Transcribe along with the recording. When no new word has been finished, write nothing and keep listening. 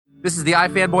This is the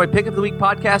iFanboy Pick of the Week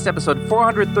podcast, episode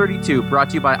 432,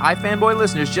 brought to you by iFanboy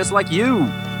listeners just like you.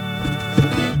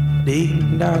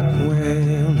 Deep dark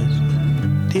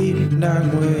wellness, deep dark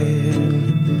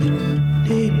wellness,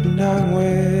 deep dark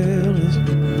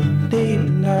wellness, deep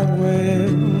dark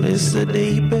wellness, the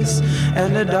deepest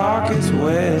and the darkest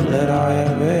well that I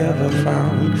have ever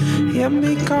found. Hear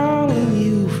me calling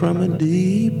you from a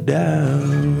deep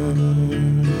down.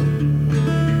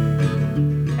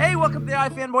 Hey, welcome to the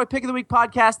iFanboy Pick of the Week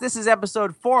podcast. This is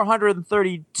episode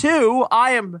 432.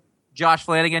 I am Josh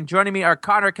Flanagan. Joining me are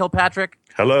Conor Kilpatrick.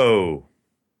 Hello.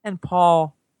 And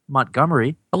Paul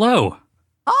Montgomery. Hello.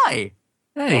 Hi.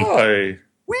 Hey. Hi.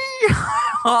 We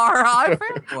are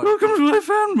iFanboy. Welcome to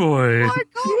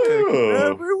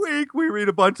iFanboy. Every week we read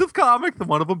a bunch of comics, and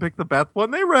one of them picked the best one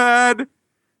they read,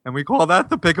 and we call that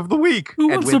the Pick of the Week. Who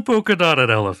wants a polka dotted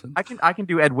elephant? I can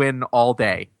do Edwin all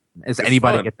day. Does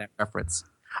anybody fun. get that reference?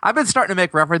 I've been starting to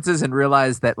make references and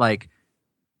realize that,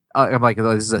 I'm like,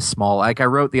 oh, this is a small. I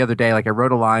wrote the other day, I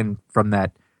wrote a line from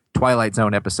that Twilight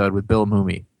Zone episode with Bill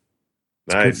Mumy.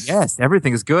 Nice. Yes,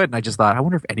 everything is good. And I just thought, I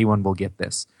wonder if anyone will get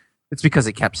this. It's because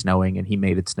it kept snowing and he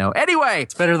made it snow. Anyway.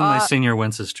 It's better than my Senior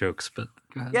Wences jokes, but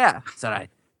go ahead. Yeah. It's all right.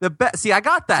 See, I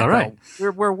got that. It's all right.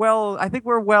 We're well, I think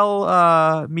we're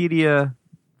well media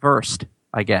versed,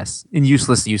 I guess, in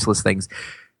useless things.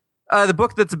 The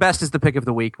book that's the best is the Pick of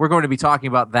the Week. We're going to be talking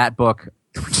about that book,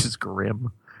 which is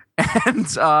grim. And,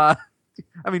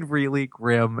 really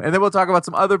grim. And then we'll talk about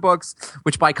some other books,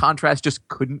 which by contrast just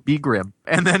couldn't be grim.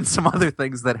 And then some other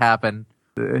things that happen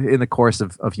in the course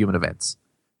of human events.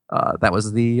 That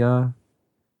was the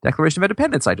Declaration of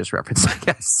Independence I just referenced, I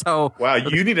guess. So Wow,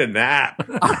 you need a nap.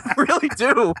 I really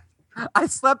do. I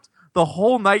slept the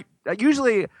whole night.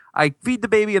 Usually I feed the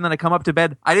baby and then I come up to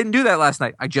bed. I didn't do that last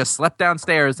night. I just slept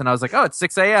downstairs and I was like, oh, it's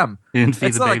 6 a.m. You didn't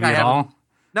feed the baby at all?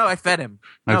 No, I fed him.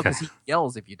 No, Okay. because he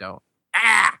yells if you don't.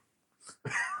 Ah!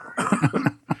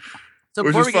 So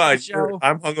Which before is we get fine. to the show,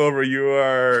 I'm hungover. You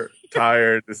are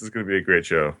tired. This is going to be a great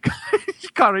show.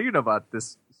 Connor, you know about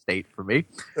this state for me.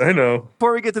 I know.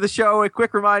 Before we get to the show, a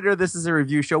quick reminder, this is a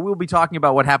review show. We'll be talking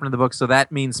about what happened in the book, so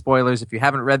that means spoilers. If you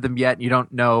haven't read them yet, you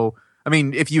don't know.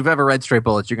 If you've ever read Stray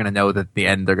Bullets, you're going to know that at the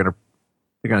end they're going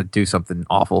to do something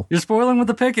awful. You're spoiling what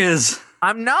the pick is.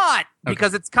 I'm not,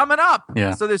 because it's coming up.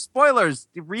 Yeah. So there's spoilers.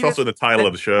 It's also the title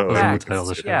of the show. Those are Yeah, the title of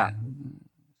the show. yeah.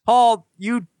 Paul,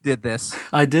 you did this.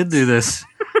 I did do this.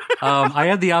 I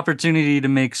had the opportunity to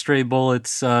make Stray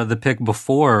Bullets the pick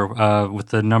before with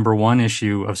the number 1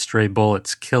 issue of Stray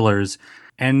Bullets Killers.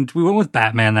 And we went with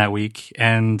Batman that week.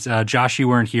 And Josh, you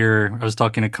weren't here. I was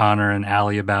talking to Connor and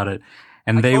Allie about it.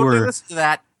 And I totally listened to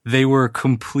that. They were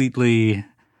completely...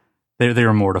 They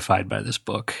were mortified by this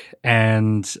book,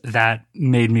 and that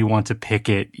made me want to pick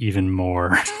it even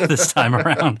more this time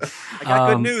around. I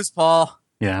got good news, Paul.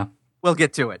 Yeah. We'll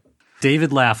get to it.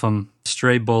 David Lapham,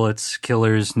 Stray Bullets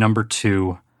Killers number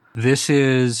 2. This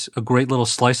is a great little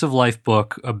slice of life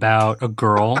book about a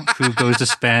girl who goes to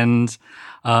spend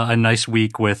a nice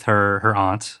week with her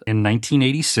aunt in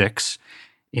 1986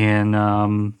 in,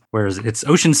 where is it? It's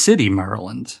Ocean City,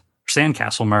 Maryland.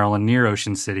 Sandcastle, Maryland, near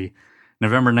Ocean City.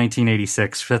 November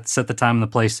 1986, set the time and the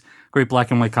place. Great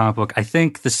black and white comic book. I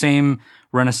think the same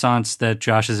renaissance that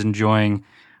Josh is enjoying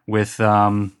with,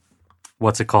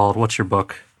 what's it called? What's your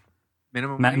book?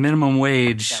 Minimum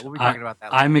Wage. Yeah, we'll be talking about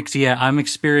that later. I'm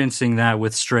experiencing that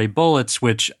with Stray Bullets,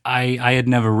 which I had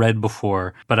never read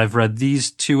before. But I've read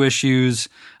these 2 issues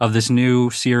of this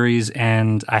new series,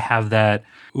 and I have that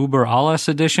Uber Alles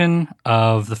edition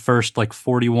of the first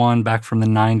 41 back from the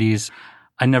 90s.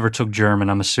 I never took German.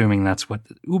 I'm assuming that's what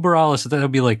Uber Alles. That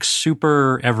would be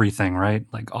super everything, right?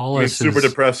 Alles. It's super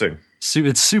depressing.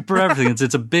 It's super everything.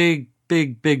 It's a big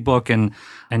book, and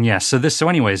yeah. So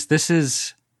anyways,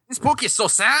 this book is so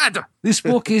sad. This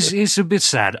book is a bit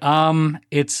sad.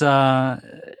 We've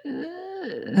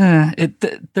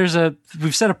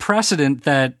set a precedent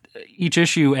that each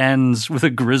issue ends with a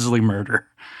grisly murder.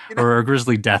 Or a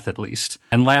grisly death, at least.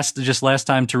 And last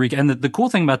time to and the cool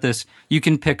thing about this, you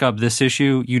can pick up this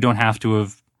issue. You don't have to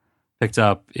have picked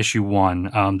up issue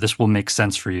 1. This will make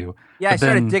sense for you. Yeah, I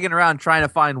started digging around trying to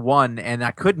find one, and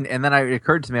I couldn't. And then it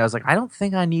occurred to me, I was like, I don't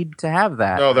think I need to have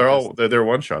that. No, they're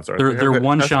one shots, aren't they? They're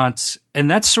one shots, and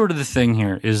that's sort of the thing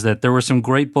here is that there were some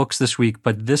great books this week,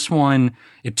 but this one,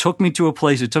 it took me to a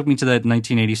place. It took me to that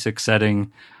 1986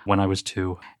 setting when I was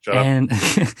 2. You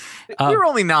were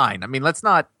only 9. Let's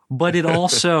not. But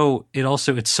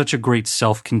it's such a great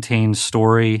self-contained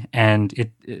story, and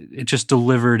it just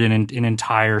delivered an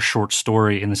entire short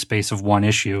story in the space of one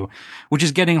issue, which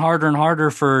is getting harder and harder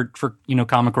for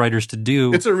comic writers to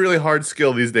do. It's a really hard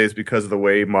skill these days because of the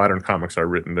way modern comics are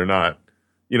written. They're not,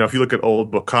 if you look at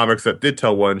old book comics that did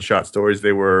tell one-shot stories,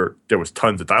 there was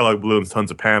tons of dialogue balloons,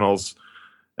 tons of panels,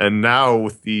 and now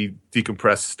with the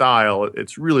decompressed style,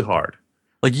 it's really hard.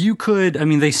 Like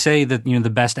they say that, the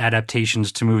best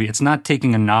adaptations to movie, it's not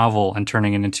taking a novel and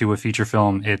turning it into a feature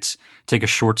film. It's take a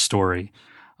short story.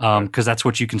 Because that's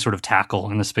what you can sort of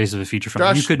tackle in the space of a feature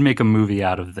film. You could make a movie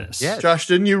out of this. Yeah. Josh,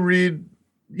 didn't you read?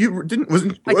 You didn't?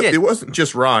 I did. It wasn't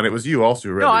just Ron. It was you also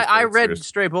who read. No, I read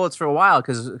Stray Bullets for a while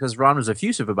because Ron was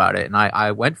effusive about it, and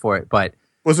I went for it. But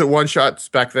was it one shots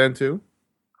back then too?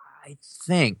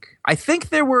 I think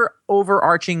there were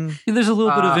overarching. There's a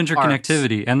little bit of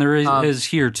interconnectivity, arcs. and there is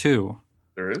here too.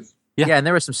 There is. Yeah, and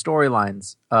there were some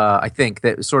storylines. I think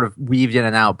that sort of weaved in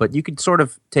and out, but you could sort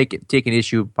of take an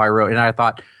issue by rote. And I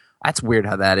thought that's weird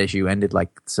how that issue ended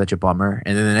like such a bummer,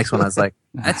 and then the next one I was like,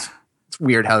 it's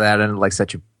weird how that ended like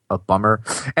such a bummer.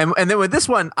 And then with this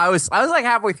one, I was like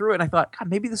halfway through it, and I thought, God,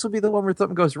 maybe this will be the one where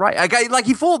something goes right. Like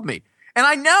he fooled me, and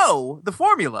I know the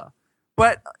formula,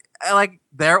 but.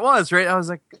 There it was, right? I was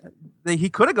like, he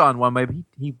could have gone one way, but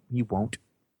he won't.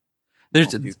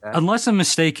 Unless I'm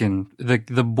mistaken,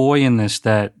 the boy in this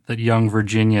that young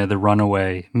Virginia, the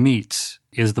runaway, meets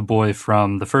is the boy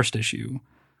from the first issue.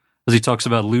 Because he talks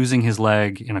about losing his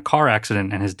leg in a car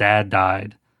accident and his dad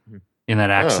died in that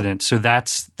accident. So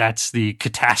that's the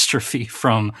catastrophe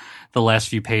from the last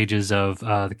few pages of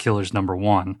The Killer's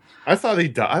 #1. I thought he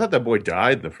died. I thought that boy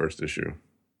died in the first issue.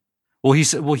 Well,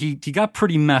 he got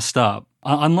pretty messed up.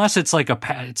 Unless it's like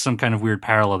it's some kind of weird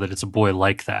parallel that it's a boy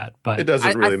like that, but it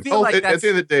doesn't really. I feel like at the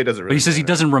end of the day, it doesn't really. But he says he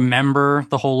matter. does't remember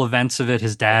the whole events of it.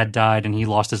 His dad died, and he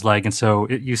lost his leg, and so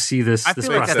you see this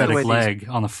prosthetic leg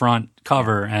on the front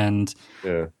cover, and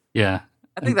yeah.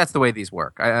 I think that's the way these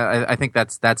work. I think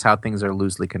that's how things are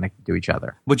loosely connected to each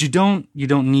other. But you don't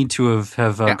need to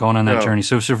have gone on that journey.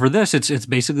 So for this, it's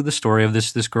basically the story of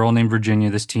this girl named Virginia,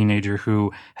 this teenager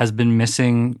who has been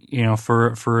missing,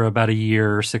 for about a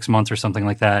year or 6 months or something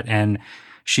like that, and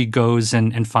she goes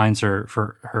and finds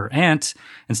her aunt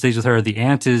and stays with her. The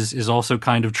aunt is also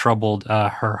kind of troubled.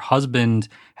 Her husband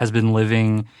has been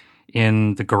living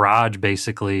in the garage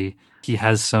basically. He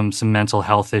has some mental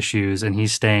health issues, and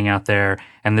he's staying out there.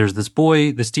 And there's this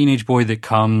teenage boy that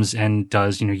comes and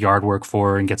does, yard work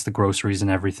for her and gets the groceries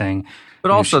and everything. But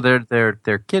also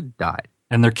their kid died.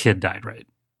 And their kid died, right?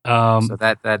 So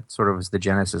that sort of was the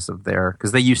genesis of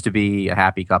because they used to be a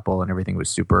happy couple and everything was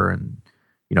super, and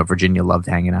Virginia loved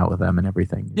hanging out with them and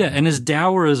everything. Yeah, and as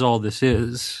dour as all this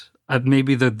is,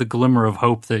 maybe the glimmer of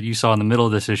hope that you saw in the middle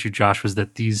of this issue, Josh, was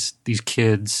that these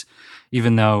kids,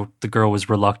 even though the girl was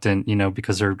reluctant,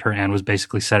 because her aunt was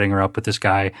basically setting her up with this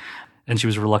guy and she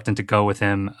was reluctant to go with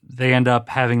him, they end up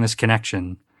having this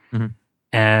connection. Mm-hmm.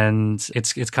 And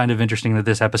it's kind of interesting that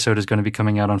this episode is going to be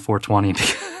coming out on 420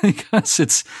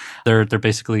 because they're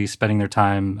basically spending their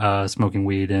time smoking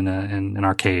weed in an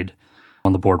arcade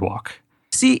on the boardwalk.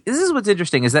 See, this is what's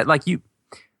interesting is that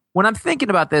when I'm thinking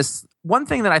about this, one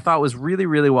thing that I thought was really,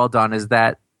 really well done is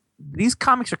that these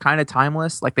comics are kind of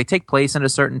timeless. Like they take place in a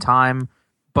certain time,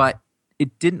 but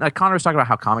it didn't. Like Connor was talking about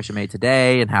how comics are made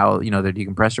today and how they're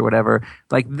decompressed or whatever.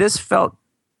 Like this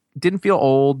didn't feel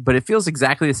old, but it feels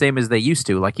exactly the same as they used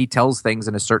to. Like he tells things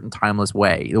in a certain timeless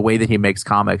way. The way that he makes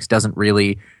comics doesn't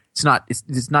really. It's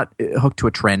not hooked to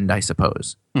a trend, I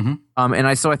suppose. Mm-hmm.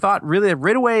 I thought really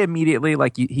right away immediately,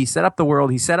 like he set up the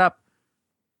world. He set up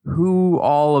who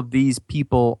all of these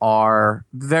people are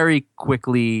very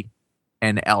quickly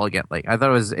and elegantly. I thought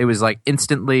it was like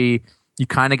instantly you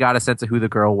kind of got a sense of who the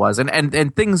girl was,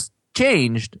 and things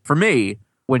changed for me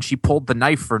when she pulled the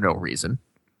knife for no reason.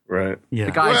 Right. Yeah.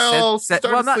 The guy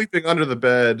started sleeping under the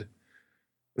bed.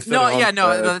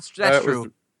 That's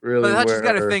true. Really but that's just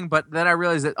got a thing. But then I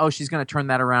realized that she's going to turn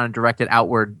that around and direct it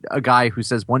outward. A guy who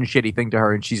says one shitty thing to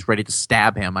her and she's ready to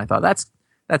stab him. I thought that's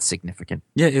significant.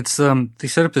 Yeah, it's they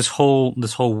set up this whole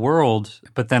world,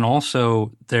 but then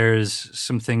also there's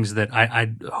some things that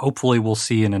I hopefully will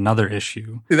see in another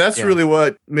issue. See, that's really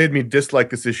what made me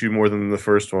dislike this issue more than the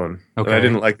first one. Okay. And I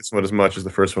didn't like this one as much as the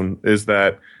first one, is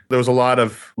that there was a lot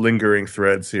of lingering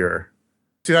threads here.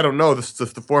 See, I don't know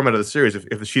the format of the series,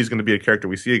 if she's going to be a character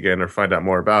we see again or find out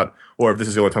more about, or if this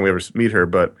is the only time we ever meet her,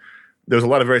 but there's a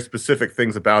lot of very specific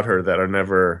things about her that are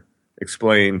never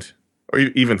explained, or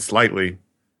even slightly,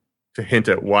 to hint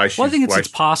at why she's... Well, I think it's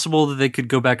possible that they could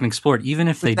go back and explore it. Even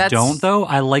if they don't, though,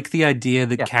 I like the idea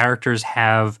that characters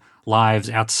have lives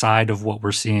outside of what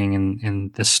we're seeing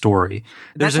in this story.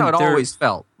 That's how it always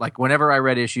felt. Like whenever I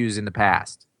read issues in the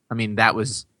past, I mean,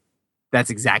 that's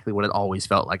exactly what it always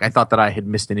felt like. I thought that I had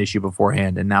missed an issue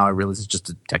beforehand, and now I realize it's just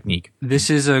a technique. This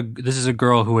is a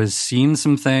girl who has seen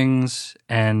some things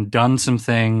and done some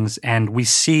things, and we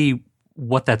see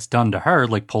what that's done to her,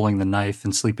 like pulling the knife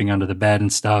and sleeping under the bed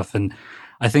and stuff. And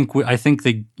I think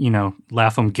the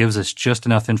Lapham gives us just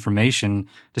enough information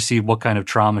to see what kind of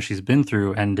trauma she's been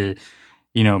through, and to,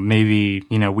 maybe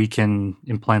we can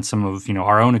implant some of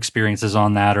our own experiences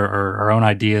on that, or our own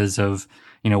ideas of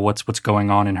what's going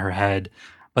on in her head.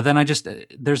 But then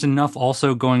there's enough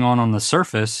also going on the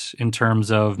surface in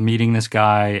terms of meeting this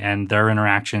guy and their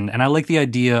interaction. And I like the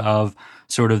idea of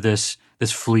sort of this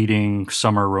fleeting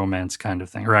summer romance kind of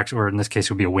thing, or in this case,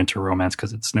 it would be a winter romance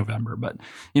because it's November. But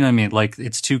you know what I mean? Like,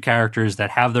 it's two characters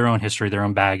that have their own history, their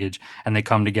own baggage, and they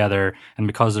come together. And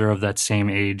because they're of that same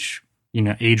age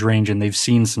range, and they've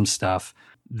seen some stuff,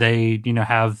 they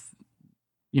have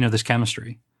this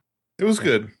chemistry. It was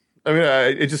good. I mean,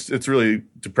 it's really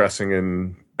depressing,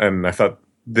 and I thought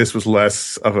this was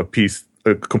less of a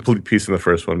complete piece in the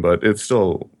first one, but it's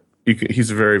still,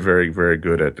 he's very, very, very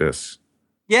good at this.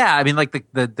 Yeah, I mean, like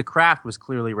the craft was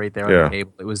clearly right there on the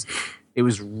table. It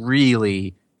was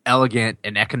really elegant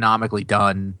and economically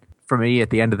done. For me, at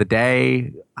the end of the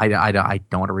day, I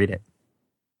don't want to read it.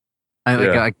 I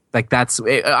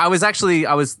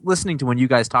was listening to when you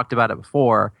guys talked about it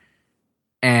before,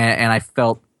 and I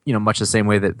felt much the same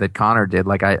way that Connor did.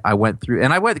 Like I went through,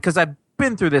 and I went because I've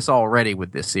been through this already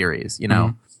with this series,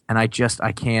 and I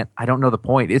don't know the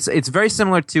point. It's very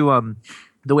similar to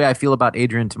the way I feel about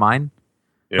Adrian Tamine.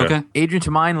 Yeah. Okay. Adrian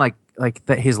Tamine, like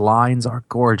that, his lines are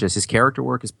gorgeous. His character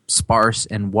work is sparse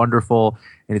and wonderful,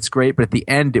 and it's great. But at the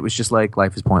end, it was just like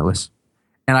life is pointless,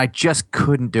 and I just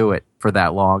couldn't do it for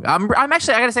that long. I'm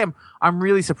actually, I gotta say, I'm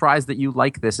really surprised that you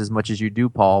like this as much as you do,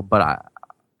 Paul. But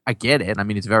I get it. I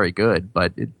mean, it's very good,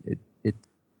 but it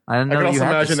I don't know. I can also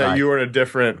imagine that you are in a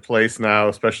different place now,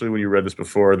 especially when you read this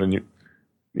before, than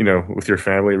with your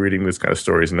family reading this kind of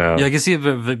stories now. Yeah, I can see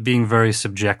it being very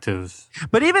subjective.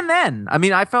 But even then, I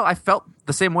mean, I felt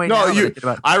the same way. No,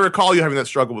 now I recall you having that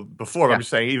struggle before. But I'm just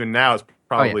saying, even now, it's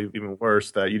probably even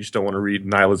worse that you just don't want to read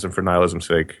nihilism for nihilism's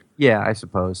sake. Yeah, I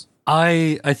suppose.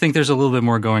 I think there's a little bit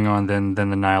more going on than the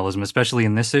nihilism, especially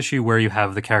in this issue where you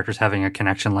have the characters having a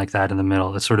connection like that in the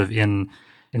middle. That's sort of in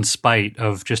spite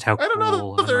of just how I don't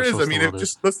cool know if there is. I mean,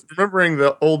 remembering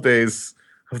the old days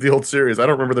of the old series, I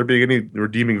don't remember there being any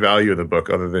redeeming value in the book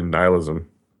other than nihilism.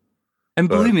 And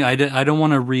believe me, I don't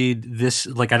want to read this.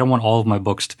 Like, I don't want all of my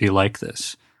books to be like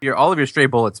this. All of your Stray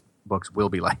Bullets books will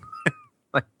be like.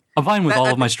 I'm fine with all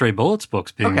of my Stray Bullets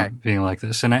books being like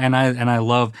this, and I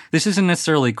love. This isn't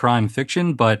necessarily crime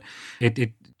fiction, but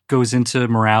it goes into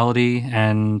morality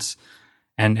and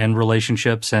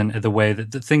relationships and the way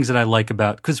that the things that I like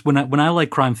about, because when I like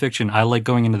crime fiction, I like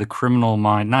going into the criminal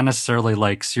mind, not necessarily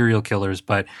like serial killers,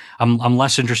 but I'm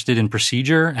less interested in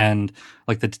procedure and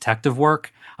like the detective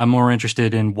work. I'm more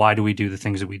interested in why do we do the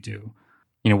things that we do,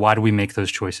 why do we make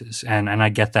those choices, and I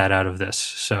get that out of this.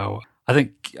 So I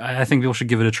think people should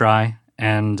give it a try,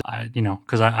 and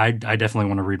because I definitely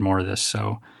want to read more of this.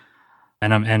 So.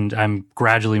 And I'm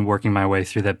gradually working my way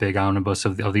through that big omnibus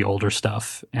of the older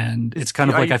stuff, and it's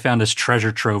kind of like I found this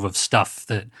treasure trove of stuff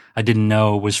that I didn't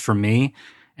know was for me,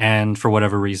 and for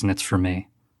whatever reason, it's for me.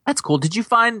 That's cool. Did you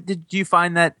find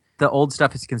that the old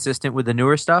stuff is consistent with the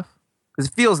newer stuff? Because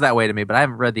it feels that way to me, but I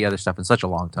haven't read the other stuff in such a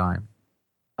long time.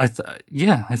 I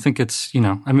think it's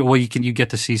you get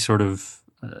to see sort of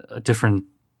a different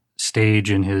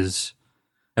stage in his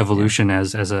evolution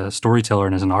as a storyteller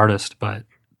and as an artist, but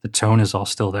the tone is all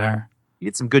still there. You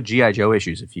did some good G.I. Joe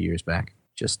issues a few years back.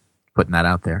 Just putting that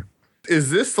out there. Is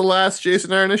this the last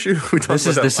Jason Aaron issue? This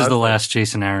is the last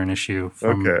Jason Aaron issue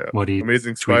from what he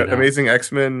Amazing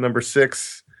X-Men number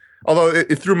 6. Although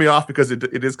it threw me off because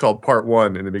it is called Part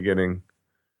 1 in the beginning.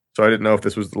 So I didn't know if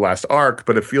this was the last arc,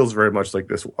 but it feels very much like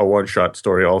this, a one-shot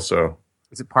story also.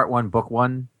 Is it Part 1, Book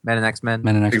 1, Men and X-Men?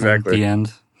 Men and X-Men, exactly. The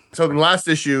end. So in the last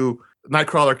issue,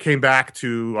 Nightcrawler came back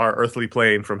to our earthly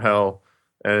plane from hell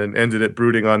and ended it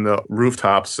brooding on the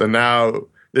rooftops. And now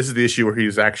this is the issue where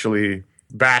he's actually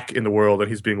back in the world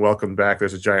and he's being welcomed back.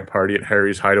 There's a giant party at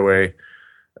Harry's Hideaway,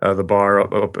 the bar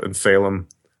up in Salem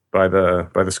by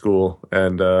the school.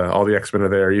 And all the X-Men are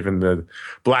there. Even the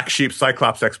Black Sheep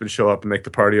Cyclops X-Men show up and make the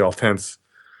party all tense.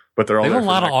 But they're all there. There's a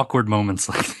lot of awkward moments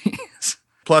like these.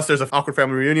 Plus, there's an awkward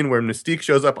family reunion where Mystique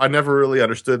shows up. I never really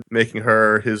understood making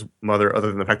her his mother, other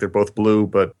than the fact they're both blue,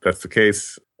 but that's the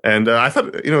case. And I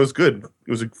thought, it was good. It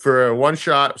was for a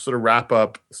one-shot sort of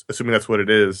wrap-up, assuming that's what it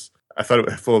is. I thought it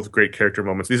was full of great character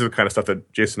moments. These are the kind of stuff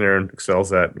that Jason Aaron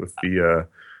excels at, with the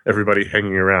everybody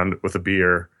hanging around with a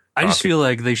beer. I just feel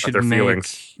like they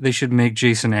should make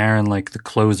Jason Aaron like the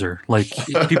closer. Like,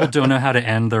 if people don't know how to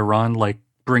end their run, like,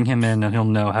 bring him in and he'll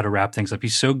know how to wrap things up.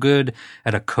 He's so good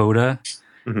at a coda,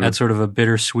 at sort of a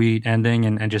bittersweet ending,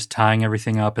 and just tying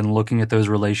everything up and looking at those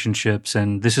relationships.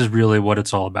 And this is really what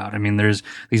it's all about. I mean, there's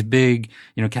these big,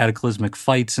 cataclysmic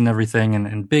fights and everything,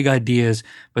 and big ideas,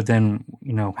 but then,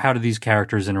 how do these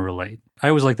characters interrelate? I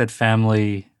always like that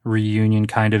family reunion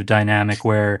kind of dynamic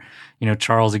where,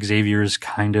 Charles Xavier is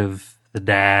kind of the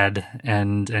dad,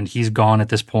 and he's gone at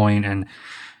this point, and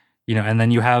and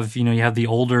then you have the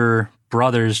older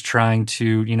brothers trying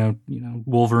to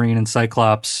Wolverine and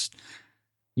Cyclops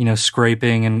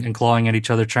scraping and clawing at each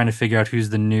other, trying to figure out who's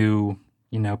the new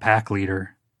pack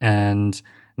leader. And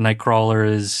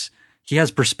Nightcrawler he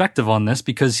has perspective on this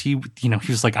because he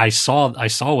was like, I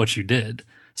saw what you did,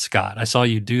 Scott. I saw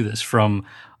you do this from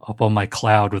up on my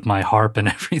cloud with my harp and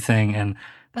everything. And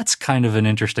that's kind of an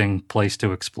interesting place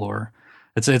to explore.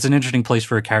 It's an interesting place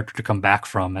for a character to come back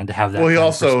from and to have that. Well,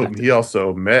 he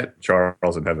also met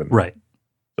Charles in heaven, right?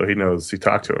 So he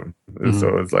talked to him. And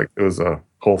so it's like it was a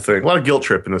whole thing. A lot of guilt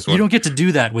trip in this one. You don't get to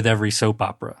do that with every soap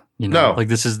opera. No, like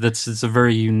it's a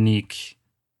very unique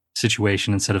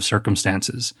situation and set of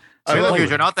circumstances. So I love you.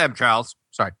 You're not them, Charles.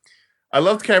 Sorry. I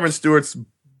loved Cameron Stewart's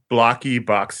blocky,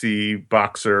 boxy,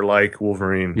 boxer-like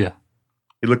Wolverine. Yeah,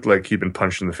 he looked like he'd been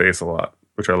punched in the face a lot,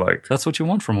 which I liked. That's what you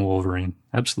want from a Wolverine.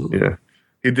 Absolutely. Yeah.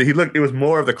 He looked. It was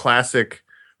more of the classic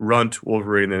runt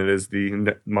Wolverine than it is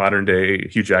the modern day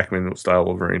Hugh Jackman style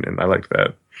Wolverine, and I liked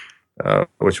that,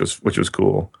 which was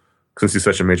cool since he's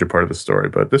such a major part of the story.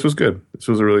 But this was good. This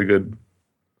was a really good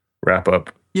wrap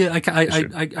up. Yeah,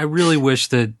 I really wish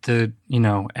that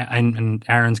and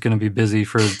Aaron's going to be busy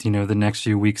for the next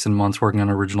few weeks and months working on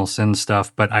Original Sin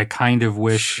stuff. But I kind of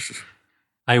wish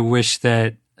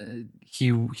that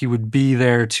he would be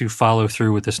there to follow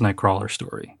through with this Nightcrawler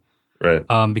story. Right.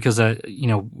 Because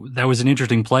that was an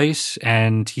interesting place,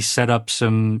 and he set up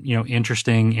some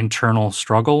interesting internal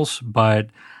struggles. But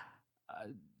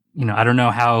I don't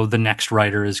know how the next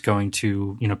writer is going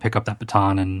to pick up that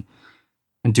baton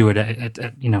and do it at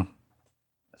a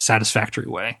satisfactory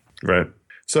way. Right.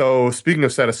 So speaking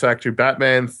of satisfactory,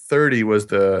 Batman 30 was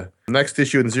the next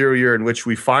issue in Zero Year in which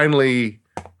we finally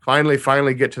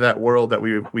get to that world that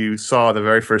we saw the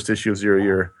very first issue of Zero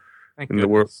Year.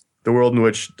 The world in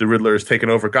which the Riddler has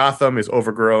taken over Gotham, is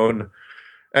overgrown,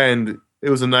 and it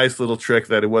was a nice little trick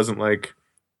that it wasn't like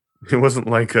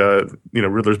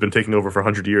Riddler's been taking over for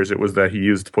 100 years. It was that he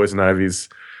used Poison Ivy's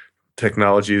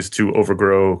technologies to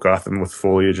overgrow Gotham with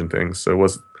foliage and things. So it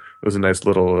was a nice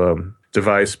little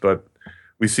device, but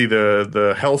we see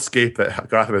the hellscape that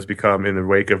Gotham has become in the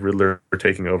wake of Riddler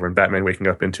taking over and Batman waking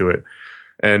up into it.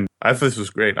 And I thought this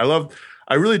was great.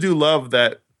 I really do love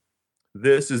that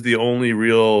this is the only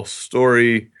real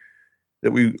story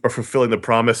that we are fulfilling the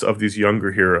promise of these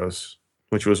younger heroes,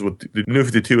 which was what the New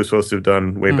 52 was supposed to have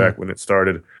done way back when it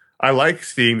started. I like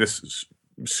seeing this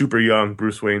super young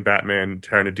Bruce Wayne Batman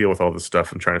trying to deal with all this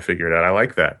stuff and trying to figure it out. I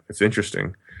like that. It's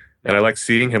interesting. And I like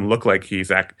seeing him look like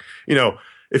he's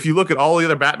if you look at all the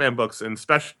other Batman books, and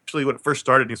especially when it first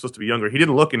started, he's supposed to be younger. He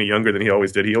didn't look any younger than he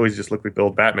always did. He always just looked like the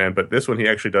old Batman. But this one, he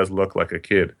actually does look like a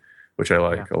kid, which I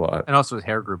like a lot. And also his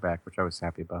hair grew back, which I was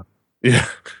happy about. Yeah,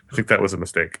 I think that was a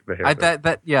mistake. The hair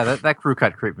that crew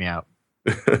cut creeped me out.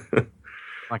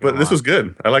 But this was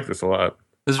good. I like this a lot.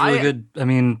 This is really good. I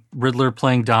mean, Riddler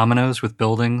playing dominoes with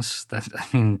buildings.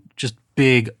 Just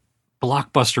big,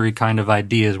 blockbustery kind of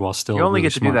ideas while still. You only really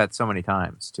get to do that so many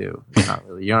times too. Not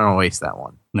really. You don't waste that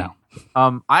one. No.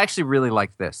 I actually really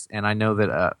liked this, and I know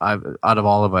that out of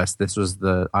all of us,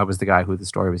 I was the guy who the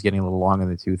story was getting a little long in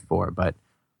the tooth for. But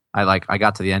I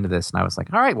got to the end of this, and I was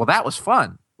like, all right, well, that was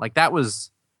fun. Like that was.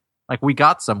 Like we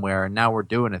got somewhere and now we're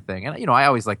doing a thing. And, I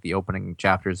always like the opening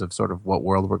chapters of sort of what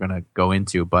world we're going to go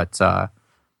into. But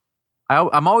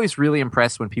I'm always really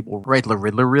impressed when people write the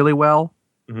Riddler really well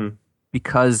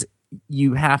because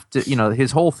you have to,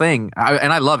 his whole thing.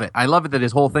 And I love it. I love it that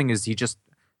his whole thing is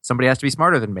somebody has to be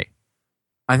smarter than me.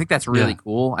 I think that's really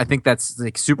cool. I think that's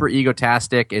like super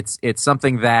egotastic. It's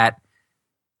something that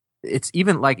it's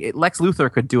even like Lex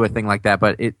Luthor could do a thing like that,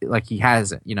 but he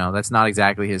hasn't. That's not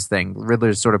exactly his thing.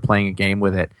 Riddler's sort of playing a game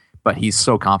with it, but he's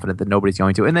so confident that nobody's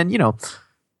going to. And then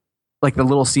like the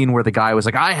little scene where the guy was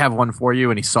like, "I have one for you,"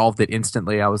 and he solved it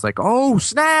instantly. I was like, "Oh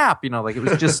snap!" Like it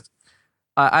was just.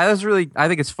 I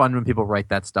think it's fun when people write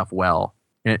that stuff well,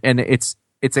 and it's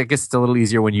I guess it's a little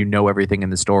easier when you know everything in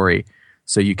the story,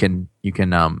 so you can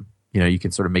you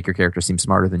can sort of make your character seem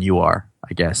smarter than you are,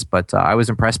 I guess. But I was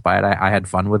impressed by it. I had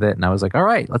fun with it, and I was like, all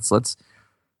right, let's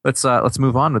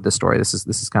move on with this story. This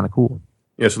is kind of cool.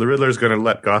 Yeah, so the Riddler's going to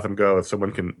let Gotham go if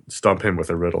someone can stump him with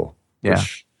a riddle. Yeah,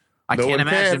 I can't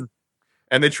imagine. Can.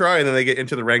 And they try, and then they get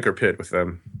into the rancor pit with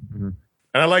them. Mm-hmm.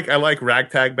 And I like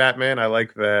ragtag Batman. I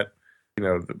like that.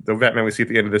 The Batman we see at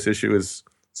the end of this issue is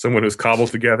someone who's cobbled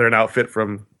together an outfit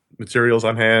from materials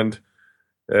on hand,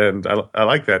 and I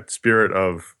like that spirit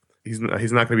of he's not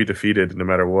going to be defeated no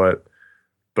matter what,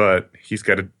 but he's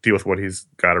got to deal with what he's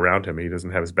got around him. He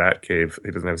doesn't have his bat cave.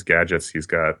 He doesn't have his gadgets. He's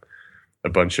got a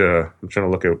bunch of. I'm trying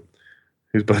to look at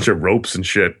his bunch of ropes and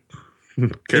shit.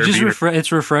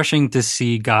 It's refreshing to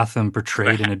see Gotham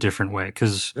portrayed in a different way.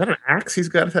 Because is that an axe he's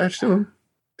got attached to him?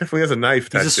 Definitely has a knife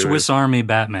attached to him. He's a Swiss Army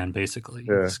Batman, basically.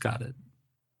 Yeah. He's got it.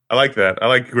 I like that. I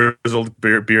like grizzled,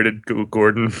 bearded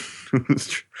Gordon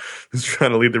who's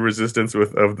trying to lead the resistance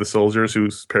of the soldiers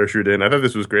who's parachuted in. I thought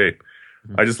this was great.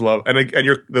 Mm-hmm. I just love and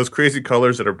those crazy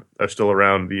colors that are still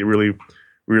around. The really,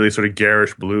 really sort of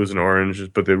garish blues and oranges,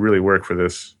 but they really work for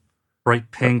this.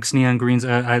 Bright pinks, neon greens.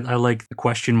 I like the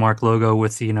question mark logo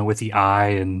with the eye,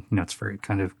 and it's very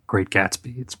kind of Great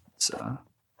Gatsby. It's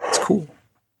cool.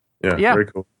 Yeah, very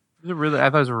cool. I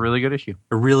thought it was a really good issue.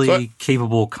 A really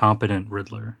capable, competent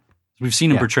Riddler. We've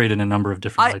seen him portrayed in a number of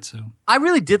different lights. So I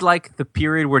really did like the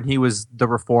period when he was the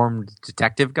reformed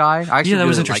detective guy. I actually that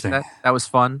was really interesting. Liked that. That was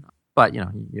fun. But you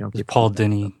don't get Paul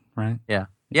Dini, right? Yeah.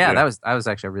 That was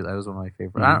actually that was one of my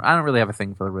favorites. Mm-hmm. I don't really have a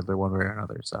thing for the Riddler one way or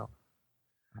another. So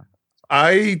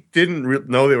I didn't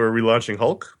know they were relaunching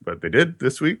Hulk, but they did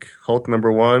this week. Hulk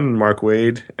 #1, Mark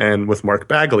Waid, and with Mark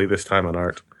Bagley this time on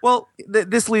art. Well,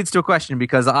 this leads to a question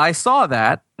because I saw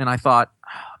that and I thought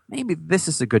maybe this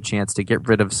is a good chance to get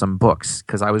rid of some books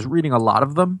because I was reading a lot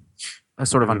of them, a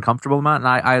sort of uncomfortable amount,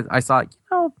 and I thought,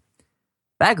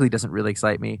 Bagley doesn't really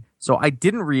excite me, so I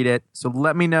didn't read it. So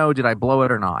let me know, did I blow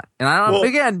it or not? And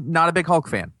again, not a big Hulk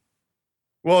fan.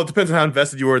 Well, it depends on how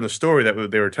invested you were in the story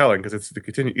that they were telling, because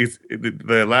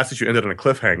the last issue ended on a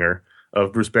cliffhanger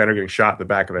of Bruce Banner getting shot in the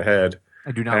back of the head.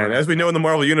 I do not. And as we know in the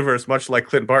Marvel Universe, much like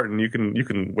Clint Barton, you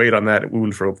can wait on that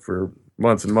wound for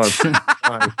months and months.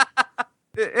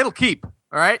 It'll keep.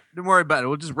 All right, don't worry about it.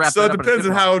 We'll just wrap. So it it depends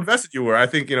on how invested you were. I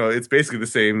think it's basically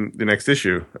the next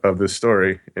issue of this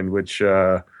story, in which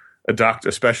a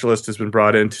specialist has been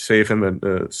brought in to save him,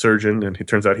 a surgeon, and it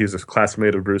turns out he's a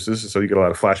classmate of Bruce's. So you get a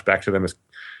lot of flashback to them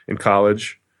in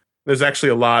college. There's actually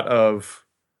a lot of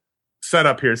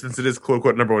setup here, since it is quote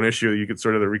unquote #1 issue. You get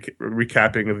sort of the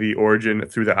recapping of the origin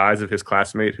through the eyes of his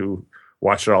classmate who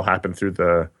watched it all happen through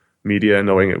the media,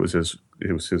 knowing it was his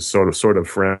sort of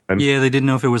friend. Yeah, they didn't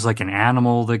know if it was like an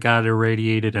animal that got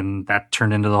irradiated and that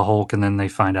turned into the Hulk, and then they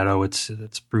find out,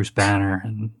 it's Bruce Banner,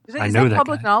 and is that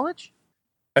public knowledge?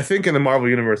 I think in the Marvel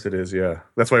Universe it is, yeah.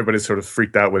 That's why everybody's sort of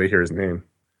freaked out when they hear his name.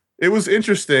 It was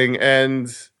interesting, and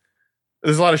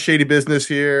there's a lot of shady business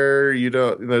here.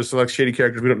 There's like shady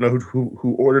characters. We don't know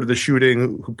who ordered the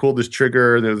shooting, who pulled this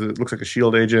trigger. It looks like a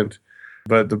SHIELD agent.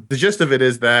 But the gist of it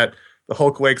is that the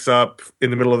Hulk wakes up in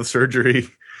the middle of the surgery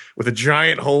with a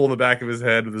giant hole in the back of his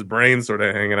head with his brain sort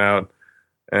of hanging out,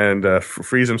 and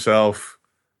frees himself.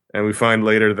 And we find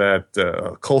later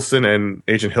that Coulson and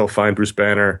Agent Hill find Bruce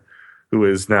Banner, who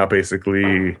is now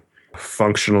basically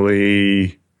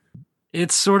functionally...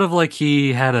 It's sort of like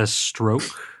he had a stroke.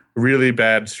 Really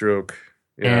bad stroke.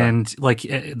 Yeah. And like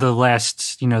the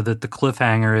last, the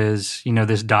cliffhanger is,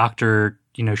 this doctor,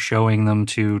 showing them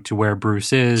to where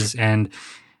Bruce is, and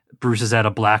Bruce is at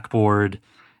a blackboard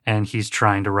and he's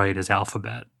trying to write his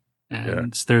alphabet.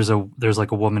 And there's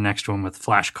like a woman next to him with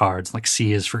flashcards, like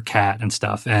C is for cat and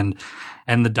stuff. And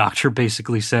the doctor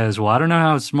basically says, well, I don't know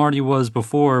how smart he was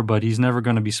before, but he's never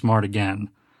going to be smart again.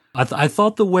 I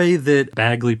thought the way that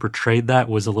Bagley portrayed that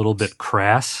was a little bit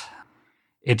crass.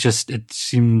 It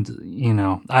seemed,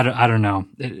 I don't know.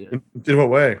 In what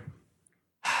way?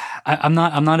 I'm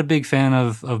not a big fan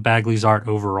of Bagley's art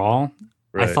overall.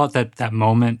 Right. I thought that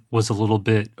moment was a little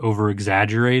bit over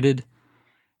exaggerated,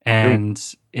 and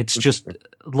it's just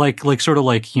like sort of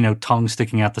like tongue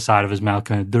sticking out the side of his mouth,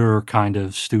 kind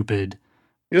of stupid.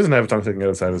 He doesn't have a tongue sticking out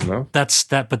the side of his mouth.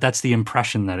 But that's the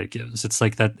impression that it gives. It's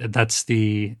like that's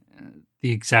the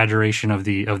exaggeration of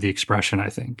the expression, I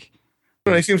think.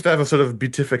 Well, he seems to have a sort of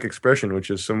beatific expression, which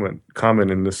is somewhat common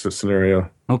in this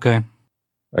scenario. Okay.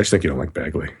 I just think you don't like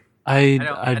Bagley. I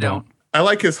don't. I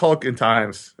like his Hulk at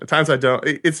times. At times I don't.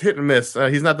 It's hit and miss.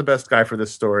 He's not the best guy for this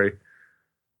story.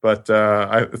 But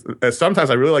sometimes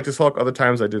I really liked his Hulk. Other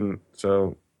times I didn't.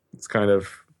 So it's kind of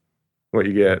what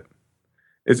you get.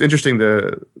 It's interesting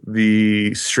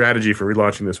the strategy for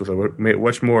relaunching this with a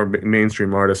much more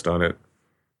mainstream artist on it.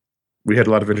 we had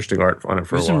a lot of interesting art on it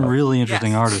for a There's while. some really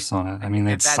interesting Yes. artists on it. I mean, And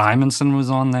that's- Simonson was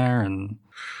on there, and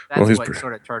That's what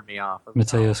sort of turned me off.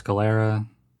 Matteo Scalera.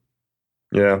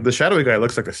 Yeah, the shadowy guy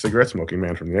looks like a cigarette smoking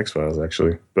man from the X-Files,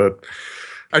 actually. But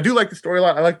I do like the story a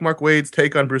lot. I like Mark Waid's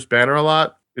take on Bruce Banner a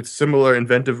lot. It's similar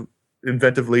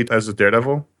inventively as the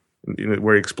Daredevil,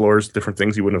 where he explores different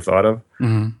things you wouldn't have thought of.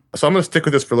 Mm-hmm. So I'm going to stick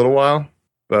with this for a little while,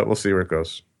 but we'll see where it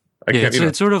goes.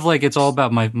 It's sort of like it's all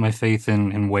about my faith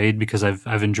in Wade, because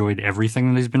I've enjoyed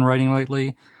everything that he's been writing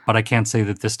lately, but I can't say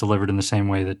that this delivered in the same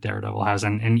way that Daredevil has,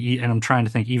 and I'm trying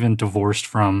to think, even divorced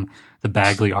from the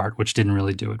Bagley art, which didn't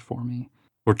really do it for me,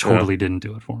 or totally didn't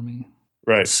do it for me.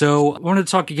 Right. So I wanted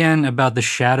to talk again about the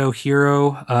Shadow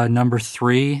Hero, number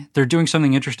 3. They're doing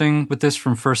something interesting with this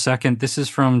from First Second. This is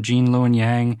from Gene Luen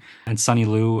Yang, and Sonny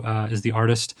Liu is the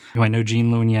artist. You might know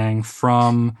Gene Luen Yang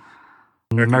from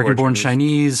American-Born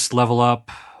Chinese, Level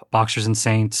Up, Boxers and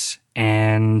Saints,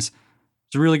 and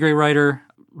he's a really great writer,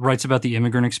 writes about the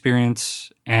immigrant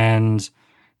experience, and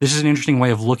this is an interesting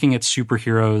way of looking at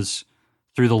superheroes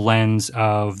through the lens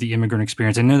of the immigrant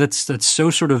experience. I know that's so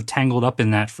sort of tangled up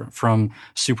in that from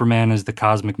Superman as the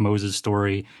cosmic Moses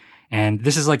story. And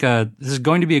this is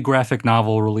going to be a graphic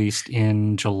novel released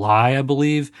in July, I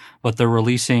believe, but they're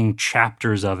releasing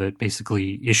chapters of it,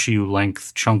 basically issue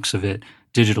length chunks of it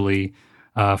digitally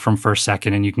from First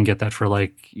Second, and you can get that for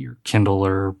like your Kindle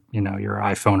or your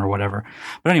iPhone or whatever.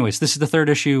 But anyways, this is the 3rd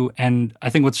issue, and I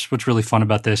think what's really fun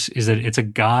about this is that it's a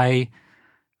guy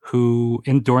who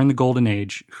during the Golden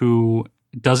Age who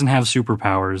doesn't have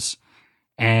superpowers,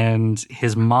 and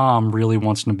his mom really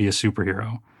wants him to be a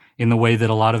superhero in the way that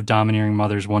a lot of domineering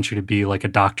mothers want you to be, like a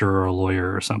doctor or a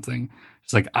lawyer or something.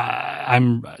 She's like,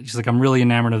 I'm really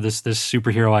enamored of this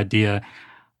superhero idea.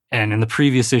 And in the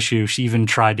previous issue, she even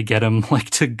tried to get him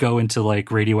to go into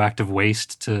radioactive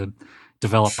waste to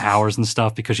develop powers and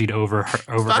stuff, because she'd overheard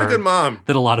not a good mom.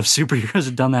 that a lot of superheroes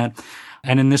had done that.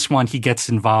 And in this one, he gets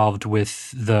involved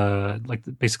with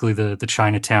basically the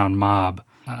Chinatown mob.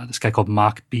 This guy called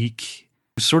Mock Beak,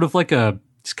 who's sort of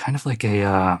he's kind of like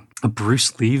a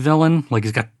Bruce Lee villain.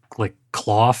 He's got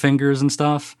claw fingers and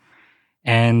stuff.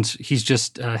 And he's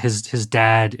just his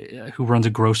dad, who runs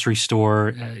a grocery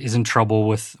store, is in trouble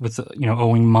with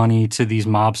owing money to these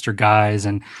mobster guys,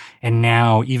 and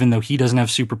now, even though he doesn't have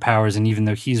superpowers, and even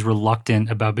though he's reluctant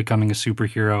about becoming a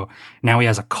superhero, now he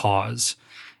has a cause.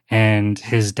 And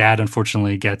his dad,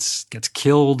 unfortunately, gets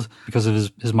killed because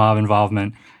of his mob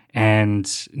involvement,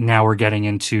 and now we're getting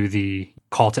into the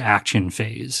call to action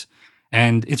phase,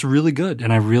 and it's really good,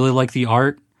 and I really like the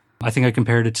art. I think I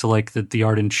compared it to the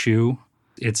art in Chew.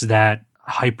 It's that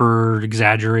hyper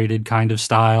exaggerated kind of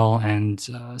style, and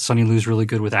Sonny Liu's really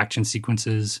good with action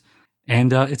sequences,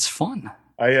 and it's fun.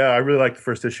 I really like the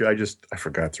first issue. I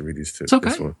forgot to read these two. It's okay.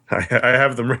 This one. I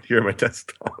have them right here on my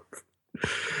desktop.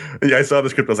 Yeah, I saw the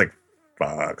script. I was like,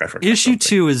 fuck, I forgot. Issue something.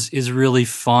 2 is really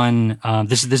fun.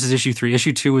 This is issue 3.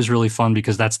 Issue 2 is really fun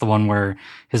because that's the one where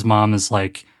his mom is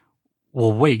like,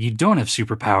 well, wait, you don't have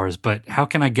superpowers, but how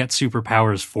can I get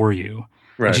superpowers for you?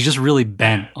 Right. And she's just really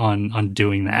bent on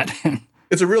doing that.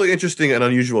 It's a really interesting and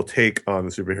unusual take on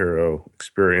the superhero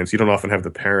experience. You don't often have the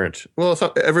parent. Well,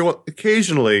 everyone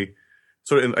occasionally,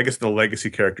 sort of, I guess, in the legacy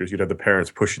characters, you'd have the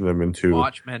parents pushing them into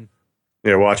Watchmen.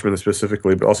 Yeah, Watchmen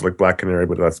specifically, but also Black Canary,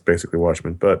 but that's basically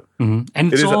Watchmen. But and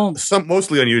it's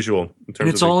mostly unusual in terms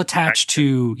of it's all attached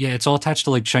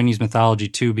to Chinese mythology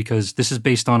too, because this is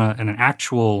based on an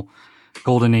actual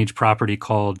Golden Age property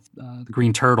called the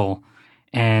Green Turtle.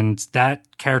 And that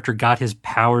character got his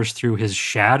powers through his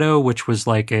shadow, which was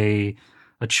like a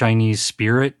Chinese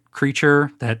spirit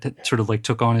creature that sort of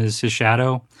took on his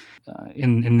shadow.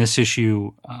 In this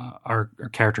issue, our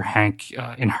character Hank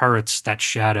inherits that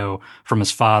shadow from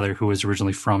his father, who was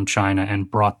originally from China, and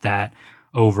brought that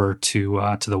over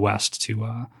to the West,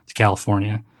 to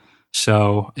California.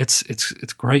 So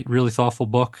it's great, really thoughtful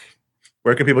book.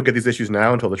 Where can people get these issues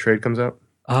now until the trade comes out?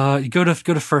 You go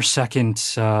to First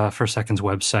Second's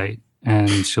website,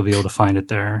 and you'll be able to find it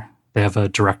there. They have a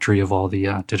directory of all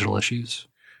the digital issues.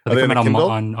 They come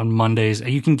out on Mondays.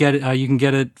 You can get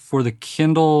it for the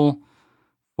Kindle,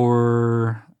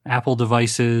 for Apple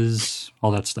devices,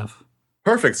 all that stuff.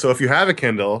 Perfect. So if you have a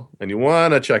Kindle and you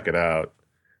want to check it out,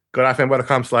 go to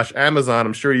iFanboy.com/Amazon.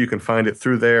 I'm sure you can find it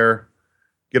through there.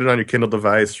 Get it on your Kindle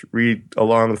device. Read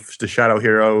along with the Shadow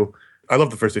Hero. I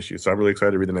love the first issue, so I'm really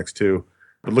excited to read the next two.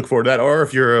 But look forward to that. Or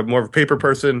if you're more of a paper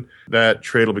person, that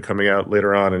trade will be coming out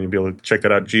later on, and you'll be able to check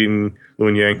that out. Gene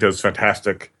Luen Yang does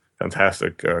fantastic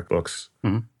books.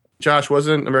 Mm-hmm. Josh,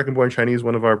 wasn't American-Born Chinese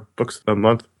one of our books of the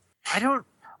month?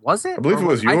 Was it? I believe it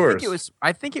was yours.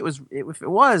 I think it was. If it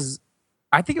was,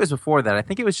 I think it was before that. I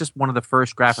think it was just one of the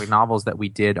first graphic novels that we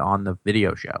did on the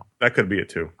video show. That could be it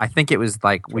too. I think it was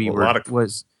like we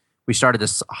started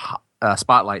this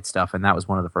Spotlight stuff, and that was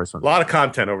one of the first ones. A lot of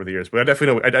content over the years, but I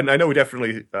know we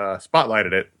definitely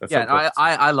spotlighted it.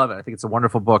 I love it. I think it's a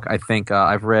wonderful book. I think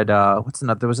I've read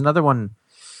there was another one.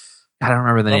 I don't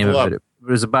remember the name of it. It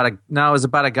was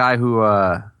about a guy who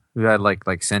had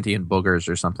like sentient boogers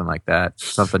or something like that.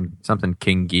 Something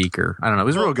King Geek or I don't know. It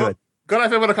was real good. Go to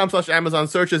iFanboy.com/Amazon.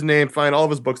 Search his name. Find all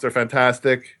of his books. They're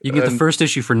fantastic. You get the first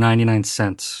issue for 99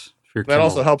 cents. That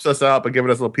also helps us out by giving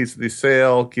us a little piece of the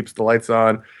sale. Keeps the lights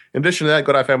on. In addition to that,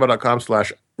 go to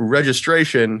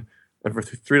iFanboy.com/registration. And for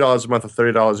 $3 a month or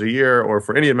 $30 a year, or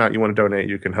for any amount you want to donate,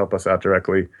 you can help us out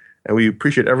directly. And we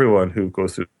appreciate everyone who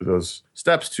goes through those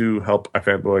steps to help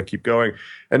iFanboy keep going.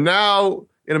 And now,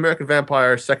 in American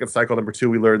Vampire, second cycle, number 2,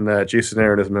 we learned that Jason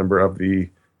Aaron is a member of the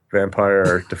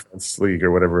Vampire Defense League,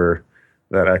 or whatever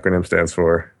that acronym stands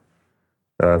for.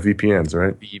 VPNs,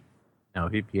 right? No,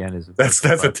 VPN is... That's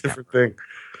a different thing.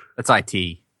 That's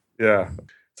IT. Yeah.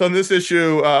 So in this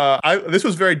issue, this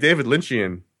was very David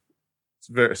Lynchian. It's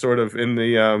very sort of in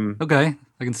the... okay,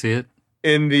 I can see it.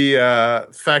 In the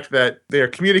fact that they are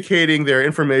communicating their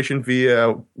information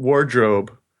via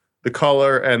wardrobe, the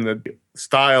color and the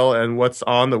style and what's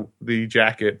on the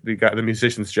jacket, the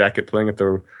musician's jacket playing at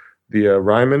the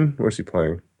Ryman. Where's he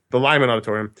playing? The Lyman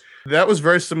Auditorium. That was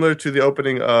very similar to the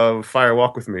opening of Fire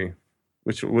Walk With Me,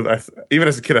 which even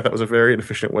as a kid I thought was a very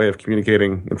inefficient way of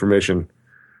communicating information.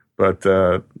 But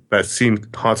that scene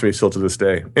haunts me still to this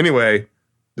day. Anyway,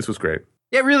 this was great.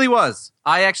 It really was.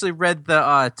 I actually read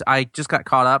I just got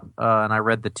caught up and I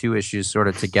read the 2 issues sort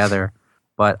of together.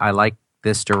 But I liked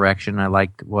this direction. I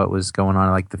liked what was going on.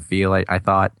 I liked the feel. I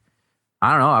thought,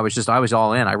 I don't know. I was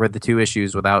all in. I read the 2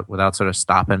 issues without sort of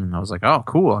stopping. And I was like, oh,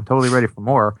 cool. I'm totally ready for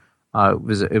more. It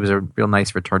was a real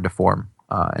nice return to form.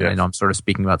 And I know I'm sort of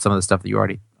speaking about some of the stuff that you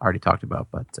already talked about.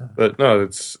 But no,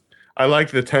 I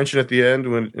liked the tension at the end